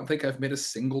 but I don't think I've made a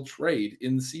single trade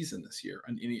in the season this year.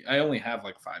 And I only have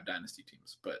like 5 dynasty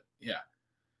teams, but yeah.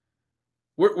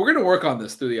 We're going to work on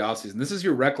this through the offseason. This is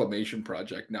your reclamation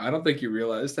project. Now, I don't think you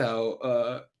realized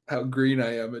how green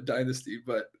I am at dynasty,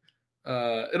 but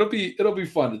it'll be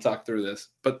fun to talk through this.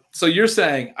 But so you're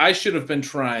saying I should have been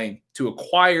trying to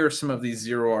acquire some of these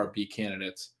 0 RB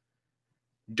candidates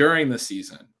during the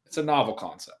season. It's a novel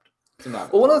concept. Well,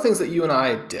 one of the things that you and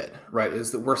I did, right,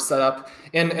 is that we're set up,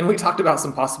 and we talked about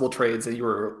some possible trades that you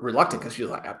were reluctant because you're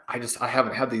like, I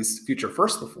haven't had these future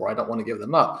firsts before. I don't want to give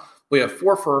them up. We have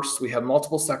 4 firsts, we have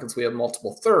multiple seconds, we have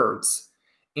multiple thirds.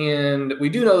 And we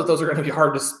do know that those are going to be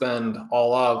hard to spend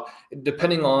all of,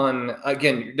 depending on,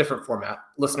 again, different format.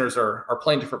 Listeners are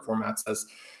playing different formats as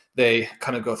they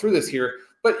kind of go through this here,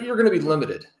 but you're going to be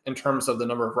limited in terms of the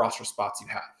number of roster spots you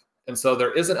have. And so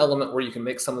there is an element where you can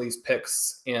make some of these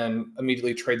picks and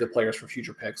immediately trade the players for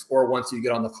future picks, or once you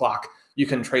get on the clock, you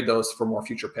can trade those for more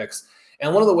future picks.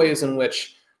 And one of the ways in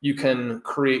which you can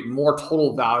create more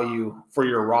total value for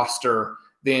your roster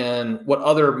than what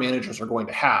other managers are going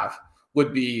to have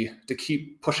would be to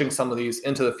keep pushing some of these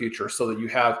into the future so that you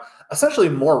have essentially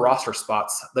more roster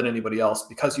spots than anybody else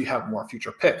because you have more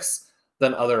future picks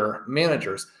than other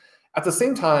managers. At the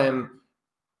same time,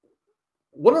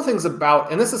 one of the things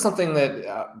about, and this is something that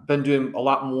I've been doing a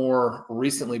lot more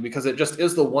recently because it just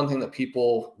is the one thing that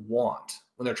people want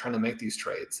when they're trying to make these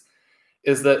trades,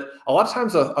 is that a lot of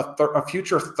times a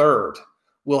future third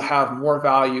will have more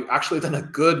value actually than a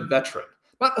good veteran.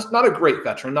 Not a great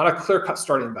veteran, not a clear-cut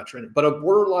starting veteran, but a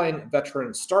borderline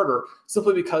veteran starter,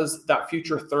 simply because that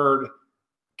future third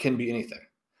can be anything.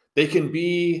 They can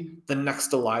be the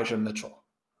next Elijah Mitchell,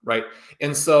 right?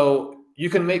 And so you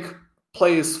can make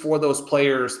plays for those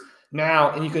players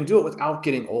now, and you can do it without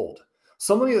getting old.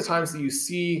 So many of the times that you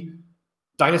see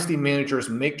dynasty managers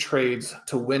make trades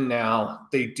to win now,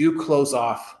 they do close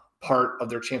off part of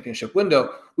their championship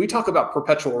window. We talk about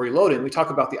perpetual reloading. We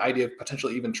talk about the idea of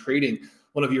potentially even trading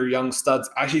one of your young studs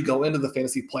as you go into the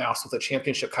fantasy playoffs with a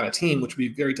championship kind of team, which would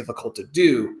be very difficult to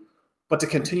do, but to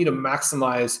continue to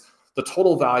maximize the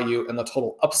total value and the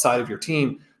total upside of your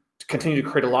team, to continue to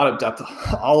create a lot of depth.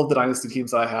 All of the dynasty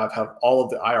teams that I have all of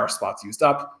the IR spots used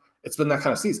up. It's been that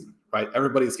kind of season, right?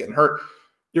 Everybody's getting hurt.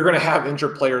 You're going to have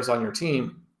injured players on your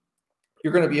team.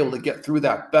 You're going to be able to get through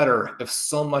that better if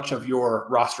so much of your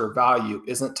roster value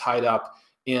isn't tied up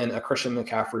in a Christian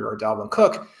McCaffrey or a Dalvin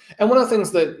Cook. And one of the things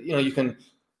that you can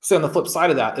say on the flip side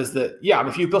of that is that,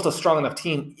 if you built a strong enough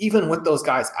team, even with those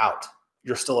guys out,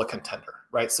 you're still a contender,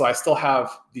 right? So I still have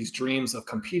these dreams of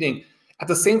competing. At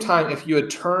the same time, if you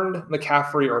had turned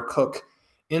McCaffrey or Cook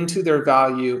into their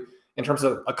value in terms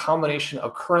of a combination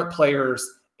of current players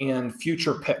and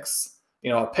future picks,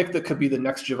 a pick that could be the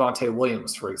next Javonte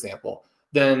Williams, for example,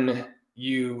 then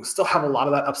you still have a lot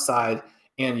of that upside,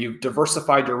 and you've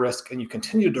diversified your risk, and you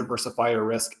continue to diversify your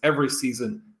risk every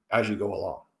season as you go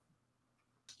along.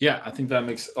 Yeah, I think that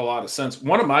makes a lot of sense.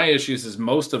 One of my issues is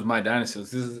most of my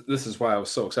dynasties. This is why I was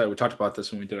so excited. We talked about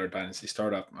this when we did our dynasty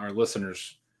startup. Our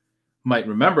listeners might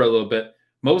remember a little bit.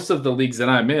 Most of the leagues that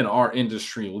I'm in are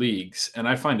industry leagues, and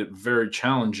I find it very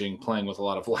challenging playing with a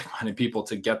lot of like-minded people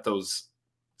to get those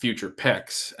future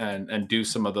picks and do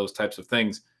some of those types of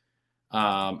things.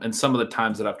 And some of the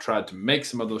times that I've tried to make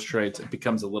some of those trades, it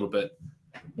becomes a little bit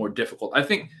more difficult.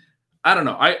 I don't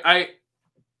know.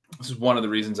 This is one of the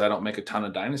reasons I don't make a ton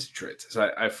of dynasty trades. Is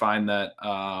I find that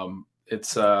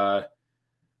It's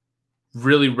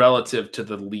really relative to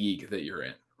the league that you're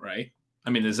in, right? I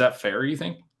mean, is that fair, you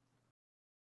think?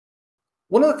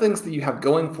 One of the things that you have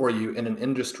going for you in an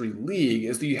industry league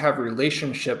is that you have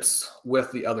relationships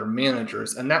with the other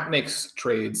managers, and that makes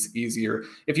trades easier.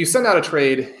 If you send out a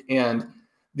trade and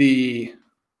the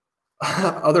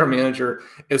other manager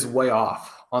is way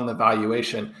off on the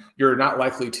valuation, you're not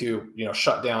likely to,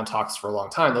 shut down talks for a long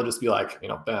time. They'll just be like,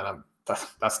 Ben,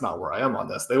 that's not where I am on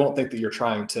this. They won't think that you're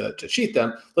trying to cheat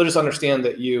them. They'll just understand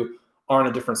that you are in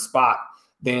a different spot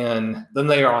than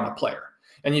they are on a player.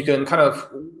 And you can kind of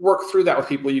work through that with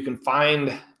people. You can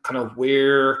find kind of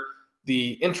where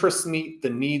the interests meet,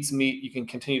 the needs meet. You can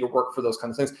continue to work for those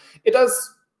kinds of things. It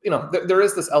does, there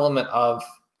is this element of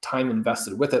time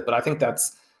invested with it, but I think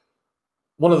that's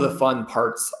one of the fun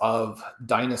parts of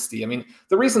Dynasty. I mean,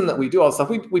 the reason that we do all this stuff,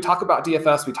 we talk about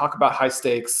DFS, we talk about high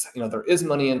stakes, there is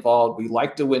money involved. We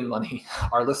like to win money.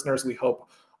 Our listeners, we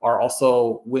hope, are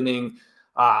also winning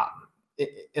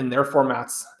in their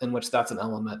formats in which that's an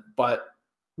element. But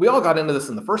we all got into this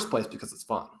in the first place because it's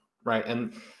fun, right?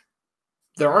 And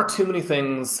there aren't too many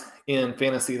things in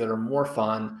fantasy that are more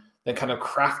fun than kind of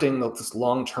crafting this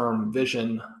long-term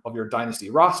vision of your Dynasty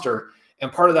roster.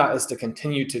 And part of that is to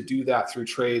continue to do that through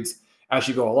trades as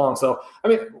you go along. So, I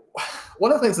mean,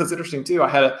 one of the things that's interesting too, I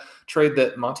had a trade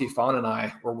that Monty Fawn and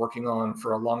I were working on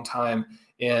for a long time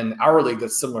in our league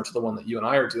that's similar to the one that you and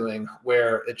I are doing,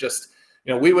 where it just,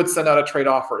 we would send out a trade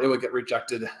offer, it would get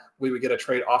rejected. We would get a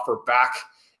trade offer back,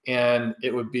 and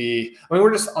it would be,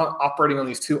 we're just operating on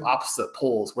these two opposite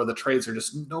poles where the trades are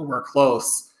just nowhere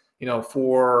close,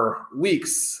 for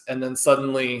weeks. And then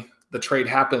suddenly the trade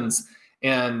happens,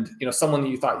 and someone that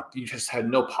you thought you just had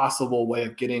no possible way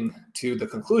of getting to the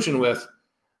conclusion with,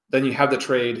 then you have the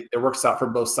trade, it works out for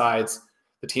both sides,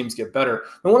 the teams get better.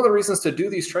 And one of the reasons to do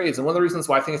these trades, and one of the reasons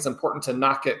why I think it's important to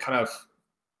not get kind of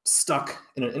stuck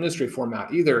in an industry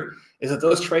format either, is that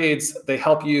those trades, they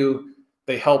help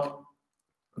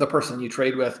the person you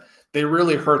trade with, they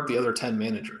really hurt the other 10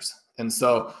 managers. And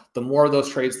so the more of those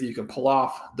trades that you can pull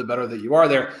off, the better that you are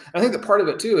there. And I think that part of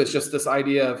it too is just this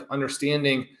idea of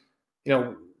understanding,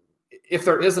 if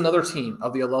there is another team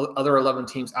of the other 11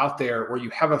 teams out there where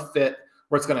you have a fit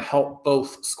where it's going to help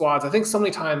both squads. I think so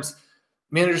many times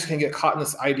managers can get caught in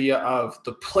this idea of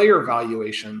the player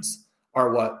valuations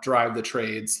are what drive the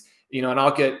trades, and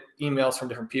I'll get emails from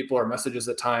different people or messages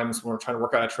at times when we're trying to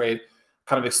work out a trade,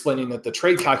 kind of explaining that the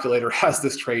trade calculator has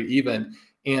this trade even.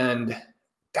 And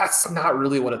that's not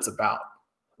really what it's about,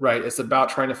 right? It's about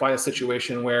trying to find a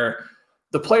situation where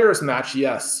the players match,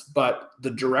 yes, but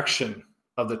the direction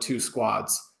of the two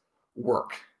squads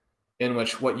work, in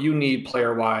which what you need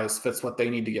player-wise fits what they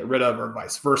need to get rid of, or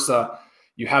vice versa.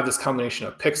 You have this combination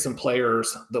of picks and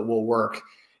players that will work,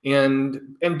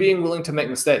 and being willing to make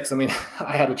mistakes. I mean,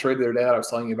 I had a trade the other day that I was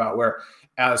telling you about where,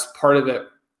 as part of it,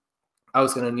 I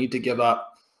was going to need to give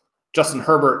up Justin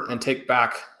Herbert and take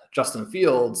back Justin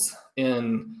Fields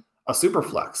in a super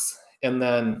flex. And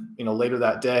then, later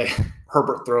that day,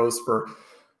 Herbert throws for,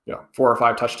 4 or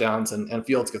 5 touchdowns and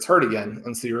Fields gets hurt again.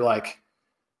 And so you're like,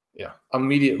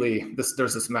 immediately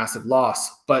there's this massive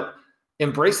loss. But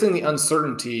embracing the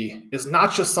uncertainty is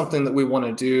not just something that we want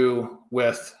to do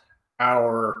with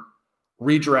our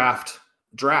redraft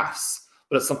drafts,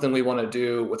 but it's something we want to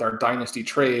do with our dynasty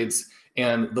trades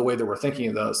and the way that we're thinking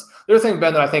of those. The other thing,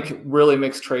 Ben, that I think really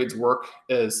makes trades work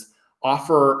is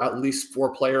offer at least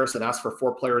 4 players and ask for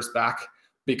 4 players back,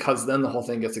 because then the whole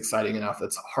thing gets exciting enough.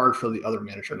 It's hard for the other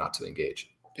manager not to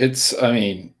engage. It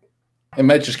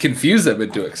might just confuse them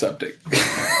into accepting.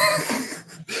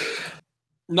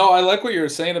 No, I like what you were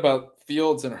saying about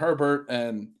Fields and Herbert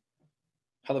and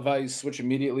how the values switch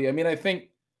immediately. I think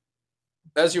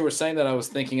as you were saying that, I was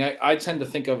thinking, I tend to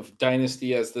think of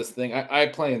Dynasty as this thing. I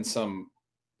play in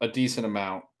a decent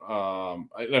amount.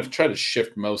 I've tried to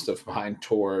shift most of mine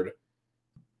toward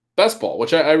best ball,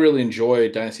 which I really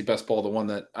enjoy. Dynasty best ball, the one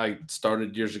that I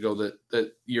started years ago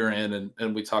that you're in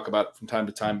and we talk about from time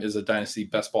to time, is a Dynasty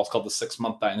best ball. It's called the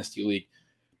 6-month Dynasty League,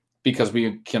 because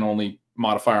we can only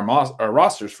modify our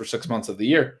rosters for 6 months of the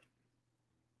year.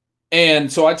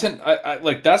 And so I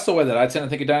like, that's the way that I tend to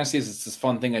think of Dynasty. Is it's this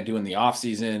fun thing I do in the off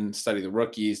season, study the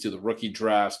rookies, do the rookie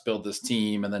drafts, build this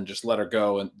team, and then just let her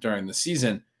go during the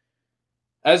season.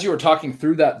 As you were talking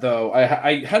through that, though,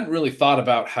 I hadn't really thought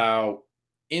about how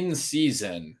in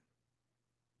season,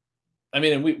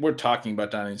 and we're talking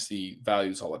about dynasty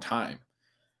values all the time,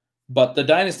 but the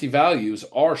dynasty values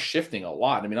are shifting a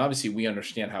lot. Obviously we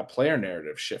understand how player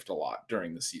narratives shift a lot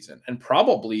during the season, and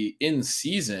probably in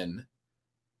season,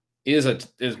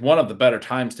 is one of the better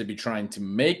times to be trying to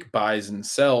make buys and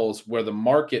sells where the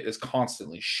market is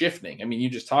constantly shifting. I mean, you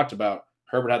just talked about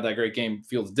Herbert had that great game,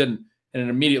 Fields didn't, and it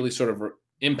immediately sort of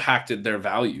impacted their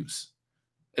values,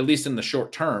 at least in the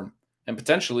short term. And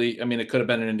potentially, I mean, it could have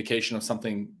been an indication of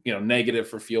something, negative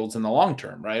for Fields in the long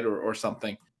term, right? Or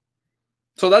something.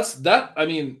 So that's that. I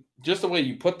mean, just the way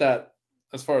you put that,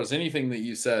 as far as anything that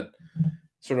you said,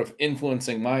 sort of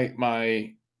influencing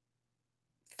my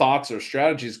thoughts or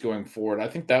strategies going forward, I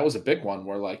think that was a big one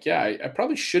where I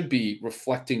probably should be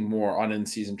reflecting more on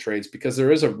in-season trades because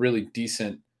there is a really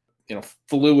decent,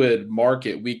 fluid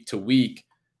market week to week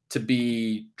to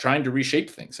be trying to reshape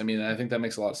things. I mean, I think that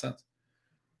makes a lot of sense.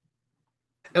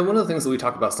 And one of the things that we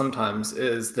talk about sometimes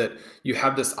is that you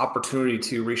have this opportunity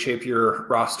to reshape your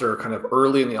roster kind of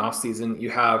early in the offseason. You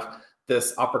have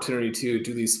this opportunity to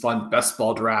do these fun best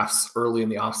ball drafts early in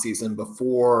the offseason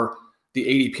before the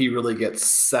ADP really gets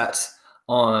set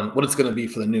on what it's going to be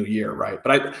for the new year, right?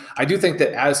 But I do think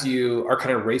that as you are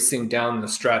kind of racing down the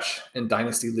stretch in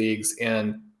dynasty leagues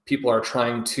and people are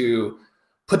trying to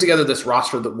put together this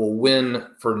roster that will win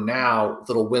for now,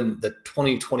 that'll win the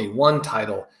 2021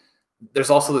 title, there's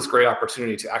also this great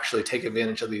opportunity to actually take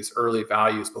advantage of these early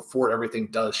values before everything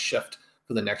does shift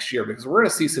for the next year, because we're going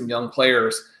to see some young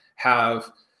players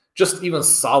have just even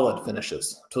solid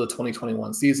finishes to the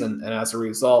 2021 season. And as a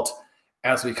result,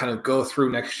 as we kind of go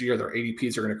through next year, their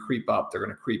ADPs are going to creep up. They're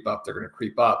going to creep up. They're going to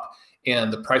creep up.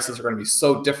 And the prices are going to be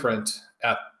so different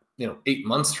at 8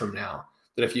 months from now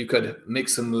that if you could make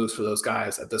some moves for those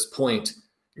guys at this point,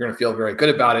 you're going to feel very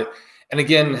good about it. And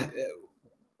again,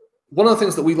 one of the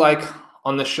things that we like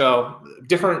on this show,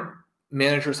 different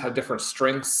managers have different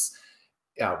strengths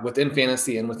within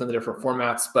fantasy and within the different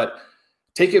formats, but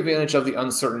take advantage of the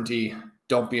uncertainty.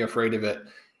 Don't be afraid of it.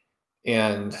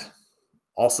 And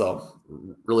also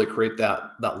really create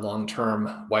that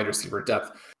long-term wide receiver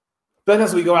depth. Then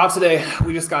as we go out today,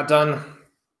 we just got done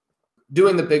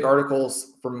doing the big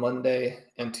articles for Monday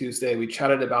and Tuesday. We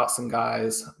chatted about some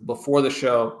guys before the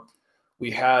show.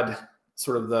 We had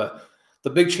sort of the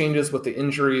big changes with the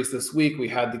injuries this week. We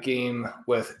had the game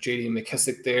with J.D.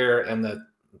 McKissic there and the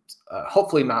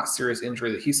hopefully not serious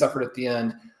injury that he suffered at the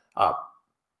end.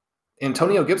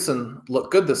 Antonio Gibson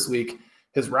looked good this week.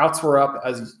 His routes were up,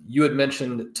 as you had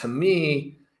mentioned to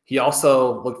me. He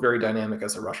also looked very dynamic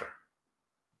as a rusher.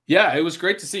 Yeah, it was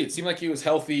great to see. It seemed like he was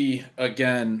healthy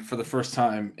again for the first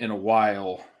time in a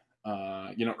while.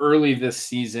 Early this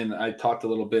season, I talked a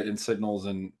little bit in Signals,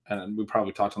 and we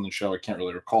probably talked on the show. I can't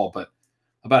really recall, but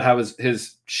about how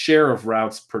his share of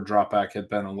routes per dropback had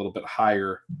been a little bit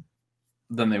higher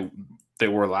than they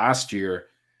were last year.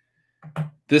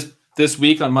 This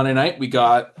week on Monday night, we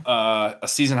got a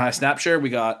season high snap share. We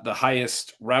got the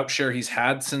highest route share he's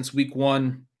had since week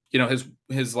one.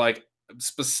 His like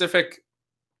specific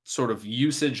sort of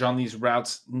usage on these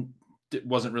routes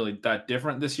wasn't really that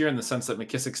different this year, in the sense that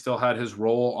McKissic still had his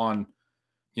role on,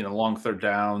 long third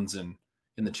downs and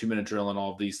in the 2-minute drill and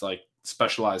all of these like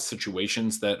specialized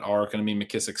situations that are going to be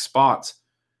McKissic's spots.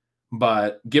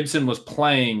 But Gibson was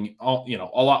playing, a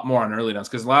lot more on early downs,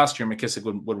 because last year McKissic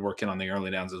would work in on the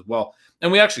early downs as well.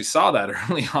 And we actually saw that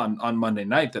early on Monday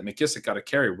night, that McKissic got a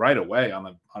carry right away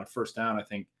on a first down, I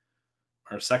think,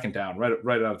 or second down,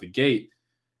 right out of the gate.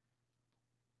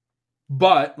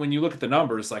 But when you look at the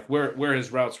numbers, like where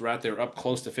his routes were at, they were up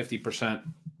close to 50%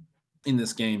 in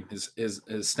this game. His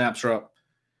snaps are up.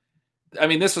 I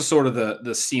mean, this was sort of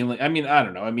the ceiling. I mean, I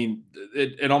don't know. I mean,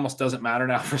 it almost doesn't matter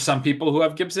now for some people who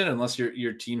have Gibson, unless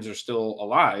your teams are still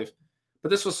alive. But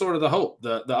this was sort of the hope,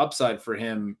 the upside for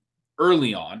him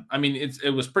early on. I mean, it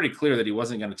was pretty clear that he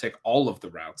wasn't going to take all of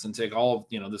the routes and take all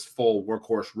of, this full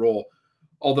workhorse role.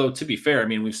 Although, to be fair, I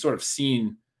mean, we've sort of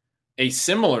seen a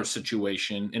similar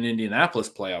situation in Indianapolis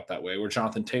play out that way, where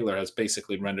Jonathan Taylor has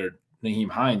basically rendered Nyheim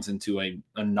Hines into a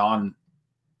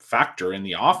non-factor in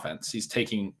the offense. He's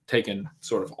taken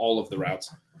sort of all of the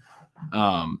routes.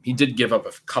 He did give up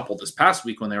a couple this past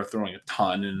week when they were throwing a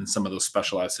ton, and in some of those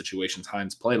specialized situations,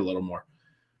 Hines played a little more.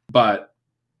 But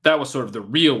that was sort of the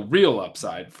real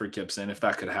upside for Gibson, if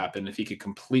that could happen, if he could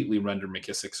completely render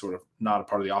McKissic sort of not a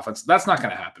part of the offense. That's not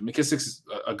going to happen. McKissic's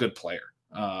a good player.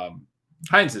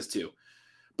 Hines is too,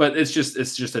 but it's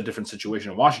just a different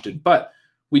situation in Washington. But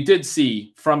we did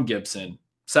see from Gibson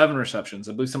 7 receptions.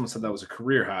 I believe someone said that was a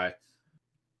career high.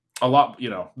 A lot,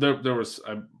 there was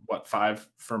 5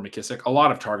 for McKissic. A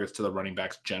lot of targets to the running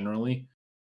backs generally,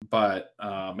 but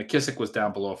McKissic was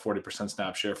down below a 40%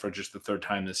 snap share for just the third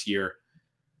time this year.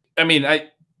 I mean,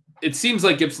 it seems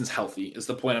like Gibson's healthy is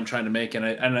the point I'm trying to make, and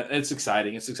it's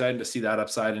exciting. It's exciting to see that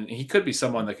upside, and he could be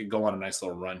someone that could go on a nice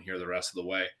little run here the rest of the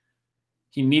way.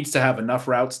 he needs to have enough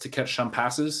routes to catch some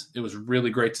passes. It was really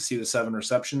great to see the 7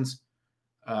 receptions.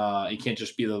 He can't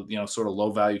just be the sort of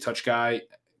low value touch guy,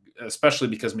 especially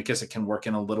because McKissic can work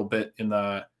in a little bit in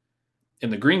the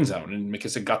green zone. And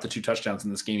McKissic got the 2 touchdowns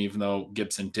in this game, even though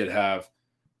Gibson did have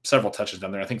several touches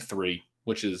down there. I think 3,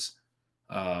 which is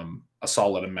a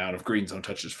solid amount of green zone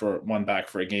touches for one back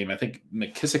for a game. I think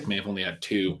McKissic may have only had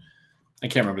 2. I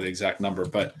can't remember the exact number,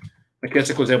 but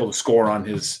McKissic was able to score on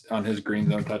his green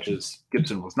zone touches.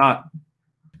 Gibson was not.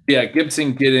 Yeah,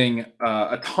 Gibson getting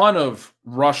a ton of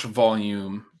rush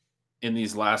volume in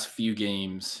these last few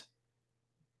games,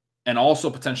 and also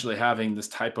potentially having this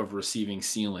type of receiving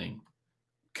ceiling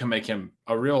can make him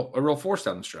a real force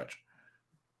down the stretch.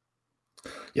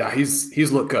 Yeah,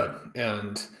 he's looked good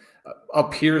and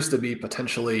appears to be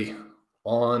potentially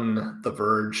on the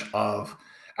verge of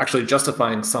actually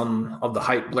justifying some of the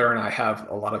hype. Blair and I have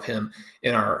a lot of him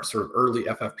in our sort of early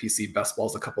FFPC best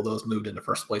balls. A couple of those moved into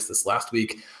first place this last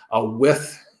week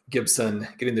with Gibson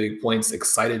getting the big points.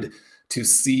 Excited to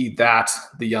see that,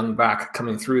 the young back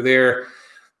coming through there.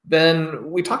 Then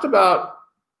we talked about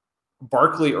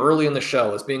Barkley early in the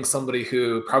show as being somebody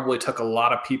who probably took a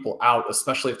lot of people out,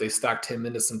 especially if they stacked him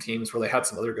into some teams where they had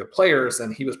some other good players,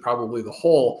 and he was probably the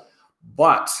hole.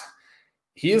 But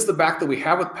he is the back that we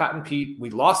have with Pat and Pete.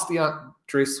 We lost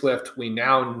DeAndre Swift. We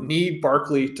now need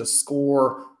Barkley to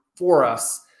score for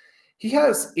us. He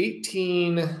has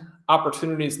 18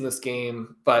 opportunities in this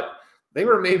game, but they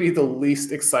were maybe the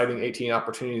least exciting 18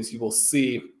 opportunities you will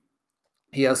see.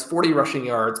 He has 40 rushing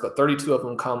yards, but 32 of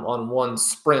them come on one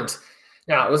sprint.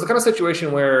 Now, it was the kind of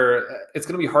situation where it's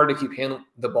going to be hard to keep handing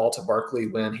the ball to Barkley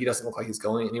when he doesn't look like he's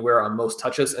going anywhere on most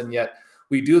touches, and yet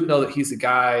we do know that he's a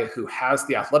guy who has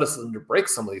the athleticism to break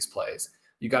some of these plays.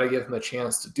 You got to give him a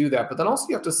chance to do that. But then also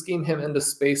you have to scheme him into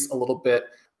space a little bit.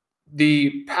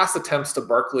 The pass attempts to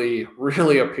Barkley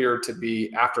really appeared to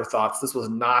be afterthoughts. This was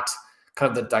not kind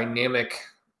of the dynamic,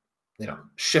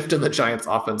 shift in the Giants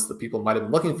offense that people might have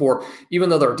been looking for, even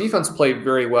though their defense played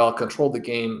very well, controlled the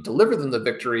game, delivered them the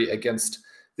victory against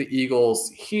the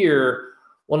Eagles here.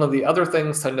 One of the other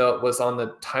things to note was on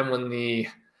the time when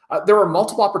there were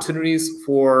multiple opportunities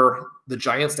for the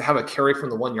Giants to have a carry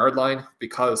from the 1-yard line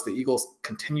because the Eagles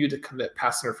continued to commit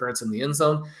pass interference in the end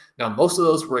zone. Now, most of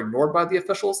those were ignored by the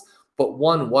officials, but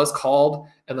one was called.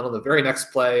 And then on the very next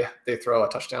play, they throw a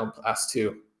touchdown pass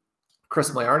to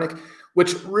Chris Myarnik,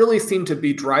 which really seemed to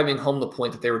be driving home the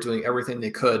point that they were doing everything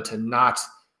they could to not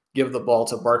give the ball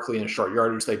to Barkley in short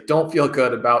yardage. They don't feel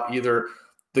good about either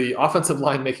the offensive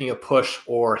line making a push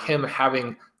or him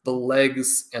having the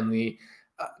legs and the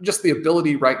just the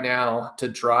ability right now to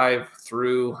drive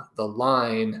through the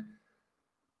line.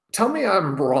 Tell me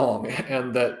I'm wrong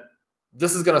and that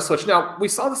this is going to switch. Now, we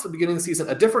saw this at the beginning of the season,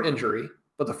 a different injury,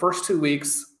 but the first 2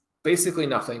 weeks, basically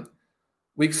nothing.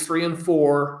 Weeks 3 and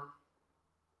 4,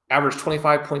 average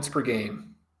 25 points per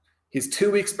game. He's 2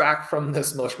 weeks back from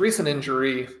this most recent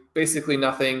injury, basically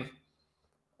nothing.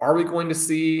 Are we going to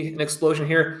see an explosion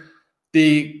here?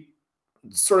 The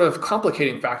sort of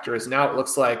complicating factor is now it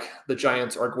looks like the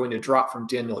Giants are going to drop from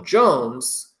Daniel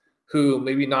Jones, who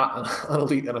maybe not an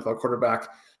elite NFL quarterback,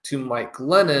 to Mike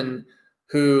Glennon,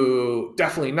 who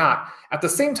definitely not. At the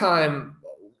same time,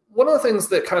 one of the things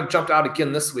that kind of jumped out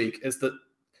again this week is that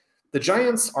the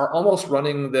Giants are almost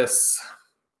running this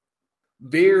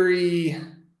very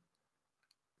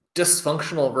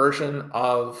dysfunctional version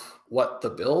of what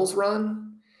the Bills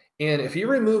run. And if you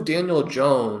remove Daniel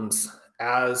Jones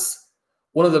as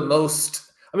one of the most,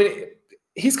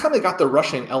 he's kind of got the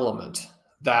rushing element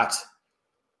that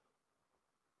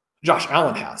Josh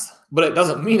Allen has, but it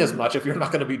doesn't mean as much if you're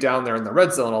not going to be down there in the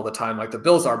red zone all the time like the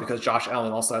Bills are, because Josh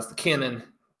Allen also has the cannon.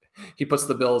 He puts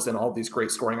the Bills in all these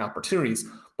great scoring opportunities.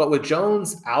 But with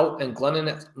Jones out and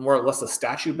Glennon more or less a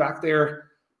statue back there,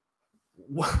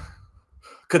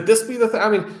 could this be the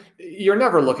thing? You're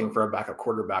never looking for a backup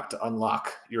quarterback to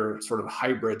unlock your sort of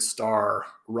hybrid star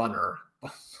runner.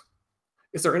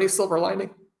 Is there any silver lining?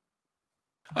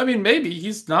 Maybe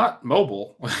he's not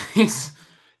mobile.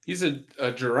 he's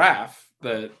a giraffe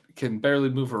that can barely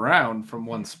move around from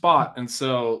one spot. And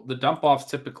so the dump offs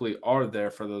typically are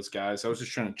there for those guys. I was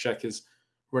just trying to check his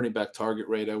running back target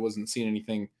rate. I wasn't seeing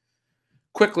anything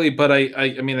quickly, but I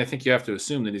think you have to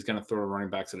assume that he's going to throw running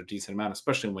backs at a decent amount,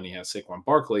 especially when he has Saquon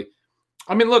Barkley.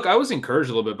 Look, I was encouraged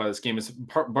a little bit by this game. It's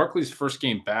Barkley's first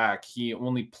game back. He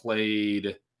only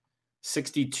played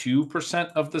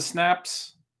 62% of the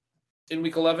snaps in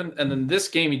week 11. And then this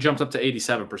game, he jumped up to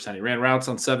 87%. He ran routes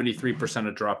on 73%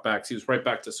 of dropbacks. He was right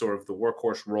back to sort of the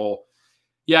workhorse role.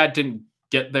 Yeah, it didn't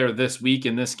get there this week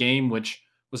in this game, which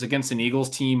was against an Eagles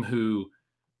team who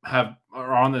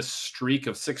are on this streak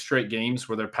of 6 straight games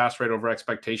where their pass rate over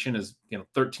expectation is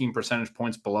 13 percentage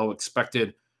points below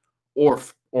expected, or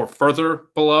further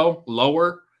below,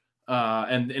 lower.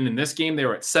 And in this game, they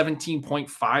were at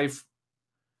 17.5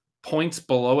 points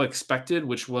below expected,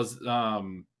 which was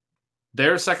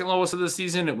their second lowest of the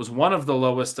season. It was one of the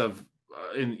lowest of,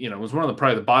 it was one of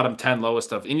probably the bottom 10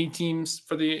 lowest of any teams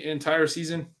for the entire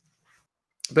season.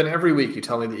 But every week you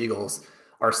tell me the Eagles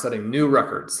are setting new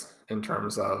records in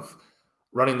terms of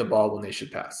running the ball when they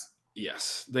should pass.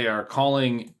 Yes, they are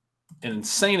calling an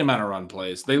insane amount of run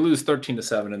plays. They lose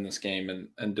 13-7 in this game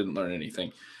and didn't learn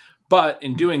anything. But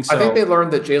in doing so, I think they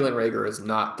learned that Jalen Reagor is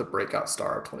not the breakout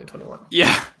star of 2021.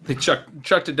 Yeah, they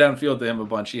chucked it downfield to him a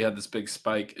bunch. He had this big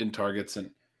spike in targets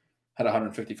and had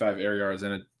 155 air yards,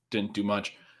 and it didn't do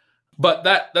much. But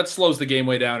that slows the game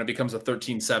way down. It becomes a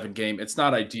 13-7 game. It's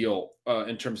not ideal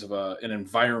in terms of an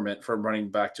environment for a running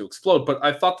back to explode. But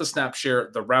I thought the snap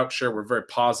share, the route share were very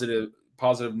positive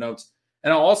notes.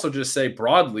 And I'll also just say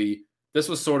broadly, this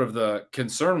was sort of the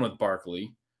concern with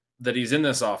Barkley, that he's in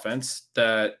this offense,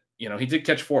 that he did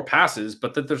catch 4 passes,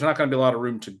 but that there's not going to be a lot of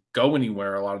room to go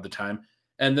anywhere a lot of the time.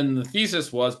 And then the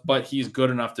thesis was, but he's good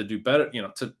enough to do better,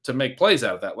 to make plays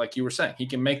out of that. Like you were saying, he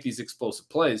can make these explosive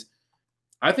plays.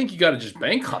 I think you got to just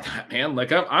bank on that, man.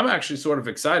 Like I'm actually sort of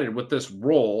excited with this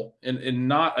role in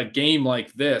not a game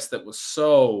like this that was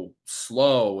so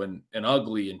slow and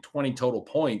ugly and 20 total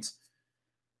points,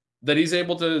 that he's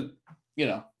able to,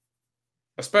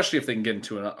 especially if they can get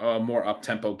into a more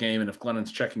up-tempo game, and if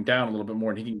Glennon's checking down a little bit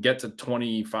more and he can get to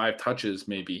 25 touches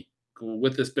maybe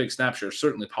with this big snap share,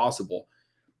 certainly possible,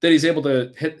 that he's able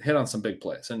to hit on some big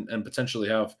plays and potentially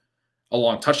have a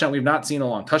long touchdown. We've not seen a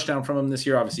long touchdown from him this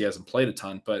year. Obviously, he hasn't played a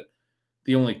ton, but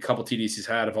the only couple TDs he's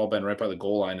had have all been right by the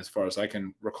goal line as far as I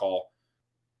can recall.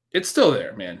 It's still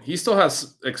there, man. He still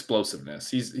has explosiveness.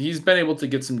 He's been able to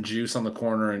get some juice on the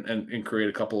corner and create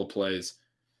a couple of plays.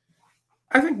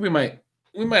 I think we might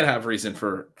have reason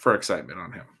for excitement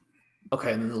on him.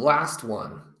 Okay, and the last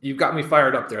one. You've got me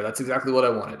fired up there. That's exactly what I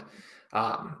wanted.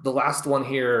 The last one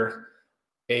here,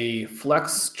 a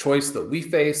flex choice that we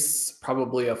face,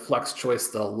 probably a flex choice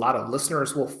that a lot of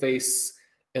listeners will face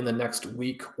in the next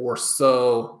week or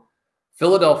so.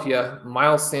 Philadelphia,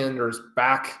 Miles Sanders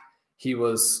back. He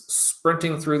was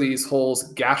sprinting through these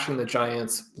holes, gashing the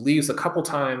Giants, leaves a couple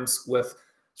times with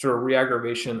sort of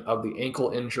re-aggravation of the ankle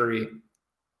injury.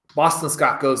 Boston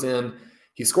Scott goes in.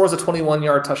 He scores a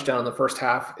 21-yard touchdown in the first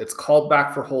half. It's called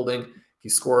back for holding. He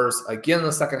scores again in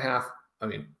the second half,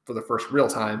 for the first real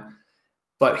time.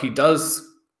 But he does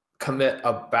commit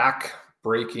a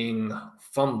back-breaking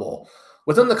fumble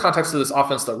within the context of this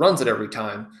offense that runs it every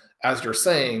time, as you're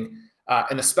saying.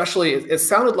 And especially, it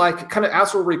sounded like, kind of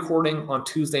as we're recording on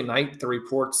Tuesday night, the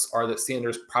reports are that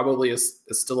Sanders probably is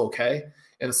still okay.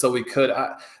 And so we could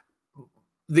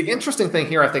the interesting thing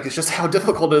here, I think, is just how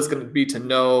difficult it is going to be to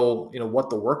know, what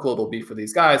the workload will be for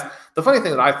these guys. The funny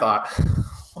thing that I thought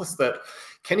was that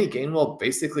Kenny Gainwell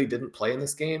basically didn't play in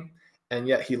this game, and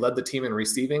yet he led the team in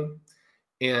receiving.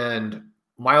 And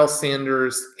Miles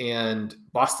Sanders and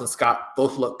Boston Scott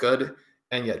both look good,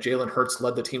 and yet Jalen Hurts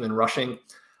led the team in rushing.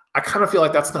 I kind of feel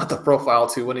like that's not the profile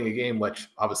to winning a game, which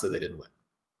obviously they didn't win.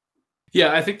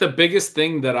 Yeah, I think the biggest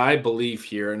thing that I believe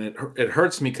here, and it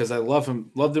hurts me because I loved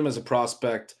him as a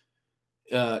prospect,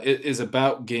 is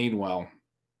about Gainwell.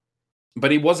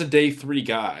 But he was a day 3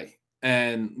 guy,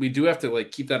 and we do have to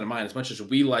keep that in mind. As much as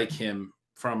we like him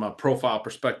from a profile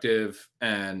perspective,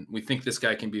 and we think this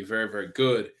guy can be very, very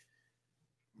good,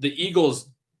 the Eagles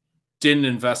didn't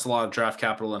invest a lot of draft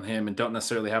capital in him and don't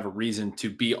necessarily have a reason to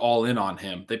be all in on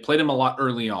him. They played him a lot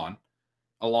early on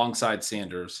alongside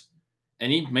Sanders.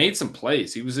 And he made some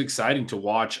plays. He was exciting to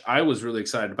watch. I was really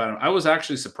excited about him. I was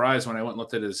actually surprised when I went and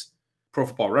looked at his Pro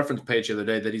Football Reference page the other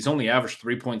day that he's only averaged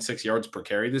 3.6 yards per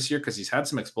carry this year, because he's had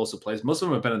some explosive plays. Most of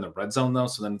them have been in the red zone, though.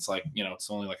 So then it's it's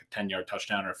only like a 10-yard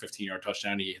touchdown or a 15-yard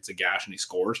touchdown. He hits a gash and he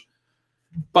scores.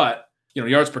 But,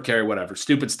 yards per carry, whatever.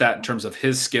 Stupid stat in terms of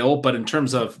his skill. But in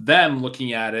terms of them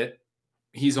looking at it,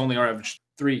 he's only averaged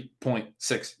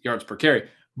 3.6 yards per carry.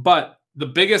 But the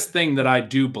biggest thing that I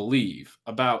do believe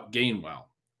about Gainwell,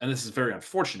 and this is very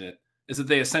unfortunate, is that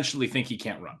they essentially think he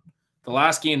can't run. The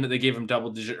last game that they gave him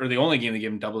the only game they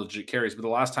gave him double-digit carries, but the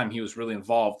last time he was really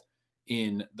involved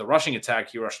in the rushing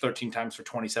attack, he rushed 13 times for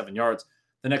 27 yards.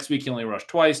 The next week, he only rushed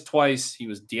twice. He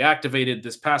was deactivated.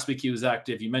 This past week, he was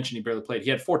active. You mentioned he barely played. He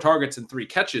had 4 targets and 3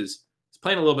 catches. He's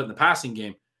playing a little bit in the passing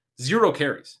game. 0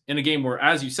 carries in a game where,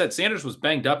 as you said, Sanders was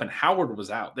banged up and Howard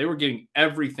was out. They were giving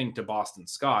everything to Boston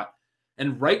Scott.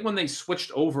 And right when they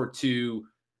switched over to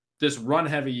this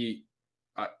run-heavy,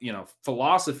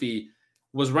 philosophy,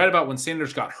 was right about when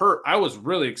Sanders got hurt. I was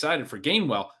really excited for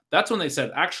Gainwell. That's when they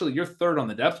said, actually, you're third on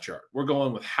the depth chart. We're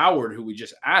going with Howard, who we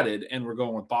just added, and we're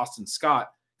going with Boston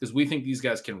Scott because we think these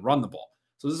guys can run the ball.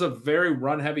 So this is a very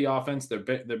run-heavy offense. They've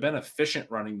been efficient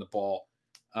running the ball,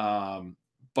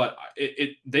 but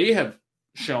they have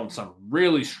shown some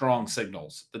really strong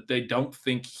signals that they don't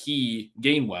think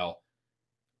Gainwell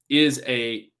is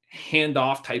a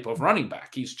handoff type of running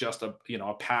back. He's just a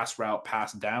pass route,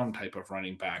 pass down type of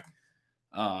running back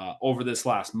over this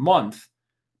last month,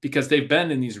 because they've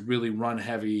been in these really run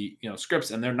heavy,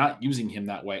 scripts, and they're not using him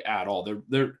that way at all.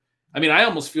 I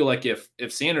almost feel like if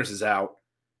Sanders is out,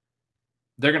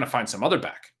 they're going to find some other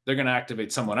back. They're going to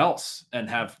activate someone else and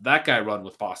have that guy run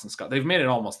with Boston Scott. They've made it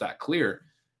almost that clear.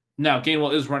 Now,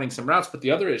 Gainwell is running some routes, but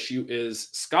the other issue is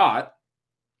Scott.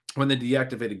 When they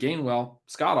deactivated Gainwell,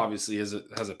 Scott obviously has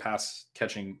a pass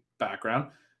catching background.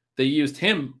 They used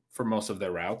him for most of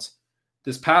their routes.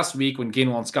 This past week, when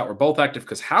Gainwell and Scott were both active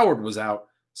because Howard was out,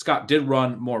 Scott did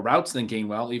run more routes than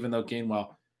Gainwell, even though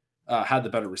Gainwell had the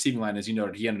better receiving line. As you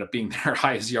noted, he ended up being their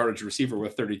highest yardage receiver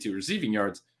with 32 receiving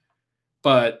yards.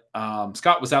 But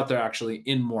Scott was out there actually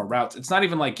in more routes. It's not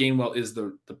even like Gainwell is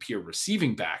the pure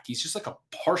receiving back. He's just like a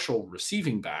partial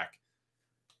receiving back.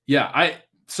 Yeah,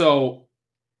 so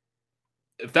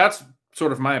if that's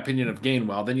sort of my opinion of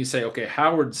Gainwell, then you say, okay,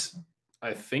 Howard's,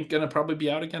 I think, going to probably be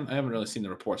out again. I haven't really seen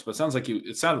the reports, but it sounds like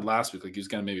it sounded last week like he was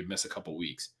going to maybe miss a couple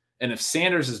weeks. And if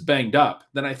Sanders is banged up,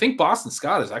 then I think Boston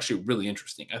Scott is actually really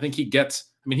interesting. I think he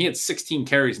had 16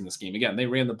 carries in this game. Again, they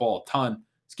ran the ball a ton.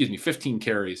 15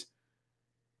 carries.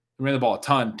 They ran the ball a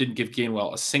ton, didn't give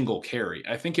Gainwell a single carry.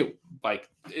 I think it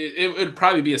would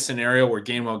probably be a scenario where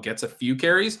Gainwell gets a few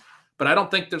carries, but I don't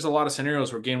think there's a lot of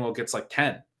scenarios where Gainwell gets like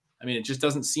 10. It just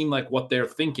doesn't seem like what they're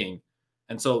thinking.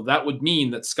 And so that would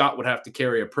mean that Scott would have to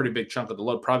carry a pretty big chunk of the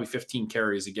load, probably 15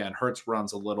 carries again. Hurts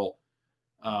runs a little.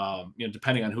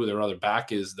 Depending on who their other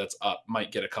back is that's up,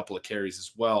 might get a couple of carries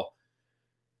as well.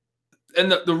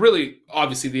 And the really,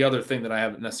 obviously, the other thing that I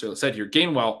haven't necessarily said here,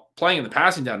 Gainwell playing in the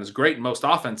passing down is great in most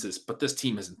offenses, but this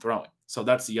team isn't throwing. So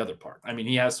that's the other part.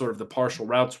 He has sort of the partial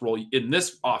routes role. In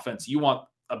this offense, you want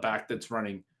a back that's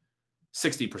running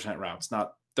 60% routes,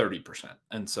 not 30%.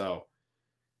 And so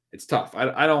it's tough.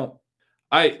 I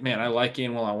like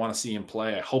Gainwell. I want to see him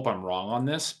play. I hope I'm wrong on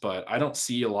this, but I don't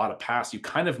see a lot of pass. You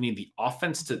kind of need the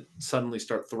offense to suddenly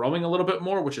start throwing a little bit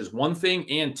more, which is one thing.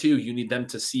 And two, you need them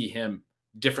to see him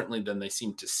differently than they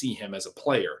seem to see him as a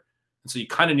player. And so you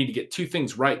kind of need to get two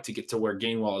things right to get to where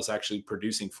Gainwell is actually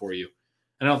producing for you.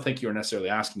 And I don't think you were necessarily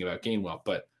asking about Gainwell,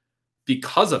 but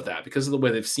because of that, because of the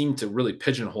way they've seemed to really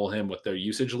pigeonhole him with their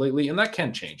usage lately, and that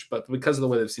can change, but because of the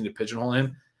way they've seemed to pigeonhole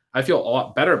him, I feel a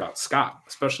lot better about Scott,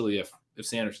 especially if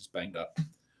Sanders is banged up.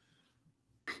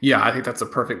 Yeah, I think that's a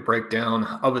perfect breakdown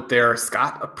of it there.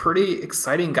 Scott, a pretty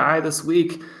exciting guy this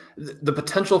week. The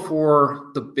potential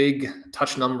for the big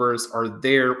touch numbers are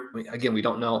there. Again, we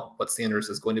don't know what Sanders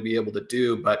is going to be able to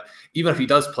do, but even if he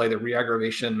does play, the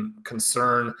re-aggravation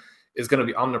concern is going to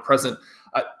be omnipresent.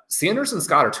 Sanders and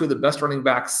Scott are two of the best running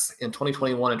backs in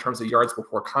 2021 in terms of yards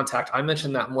before contact. I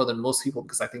mentioned that more than most people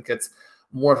because I think it's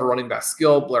more of a running back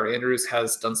skill. Blair Andrews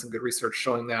has done some good research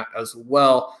showing that as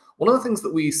well. One of the things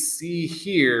that we see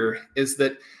here is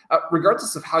that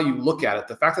regardless of how you look at it,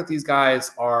 the fact that these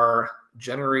guys are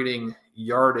generating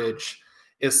yardage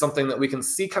is something that we can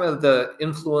see kind of the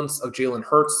influence of Jalen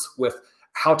Hurts with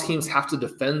how teams have to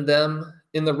defend them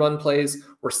in the run plays.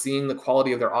 We're seeing the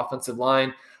quality of their offensive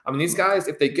line. These guys,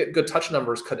 if they get good touch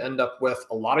numbers, could end up with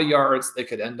a lot of yards. They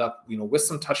could end up, with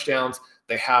some touchdowns.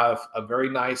 They have a very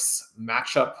nice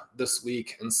matchup this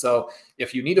week. And so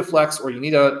if you need a flex or you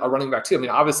need a running back too,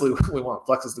 obviously we want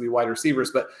flexes to be wide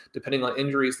receivers, but depending on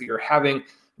injuries that you're having,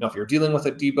 if you're dealing with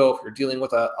a Debo, if you're dealing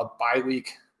with a bye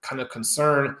week kind of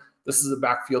concern, this is a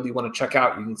backfield you want to check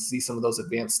out. You can see some of those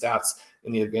advanced stats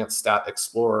in the Advanced Stat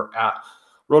Explorer at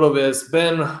RotoViz.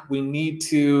 Ben, we need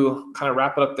to kind of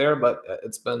wrap it up there, but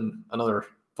it's been another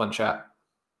fun chat.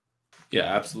 Yeah,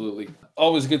 absolutely.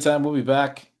 Always a good time. We'll be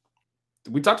back.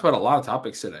 We talked about a lot of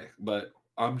topics today, but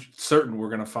I'm certain we're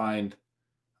going to find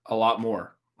a lot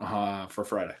more for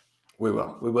Friday. We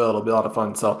will. It'll be a lot of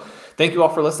fun. So thank you all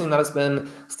for listening. That has been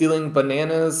Stealing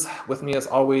Bananas. With me, as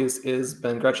always, is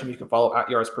Ben Gretchen. You can follow at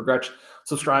Yards Per Gretch.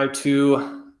 Subscribe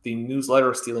to the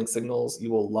newsletter, Stealing Signals. You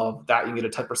will love that. You can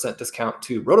get a 10% discount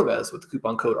to RotoViz with the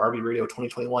coupon code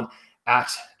RVRadio2021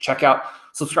 at checkout.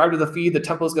 Subscribe to the feed. The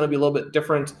tempo is going to be a little bit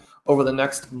different over the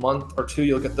next month or two.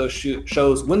 You'll get those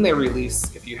shows when they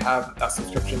release. If you have that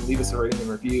subscription, leave us a rating and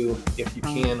review if you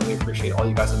can. We appreciate all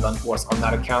you guys have done for us on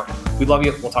that account. We love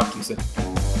you. We'll talk to you soon.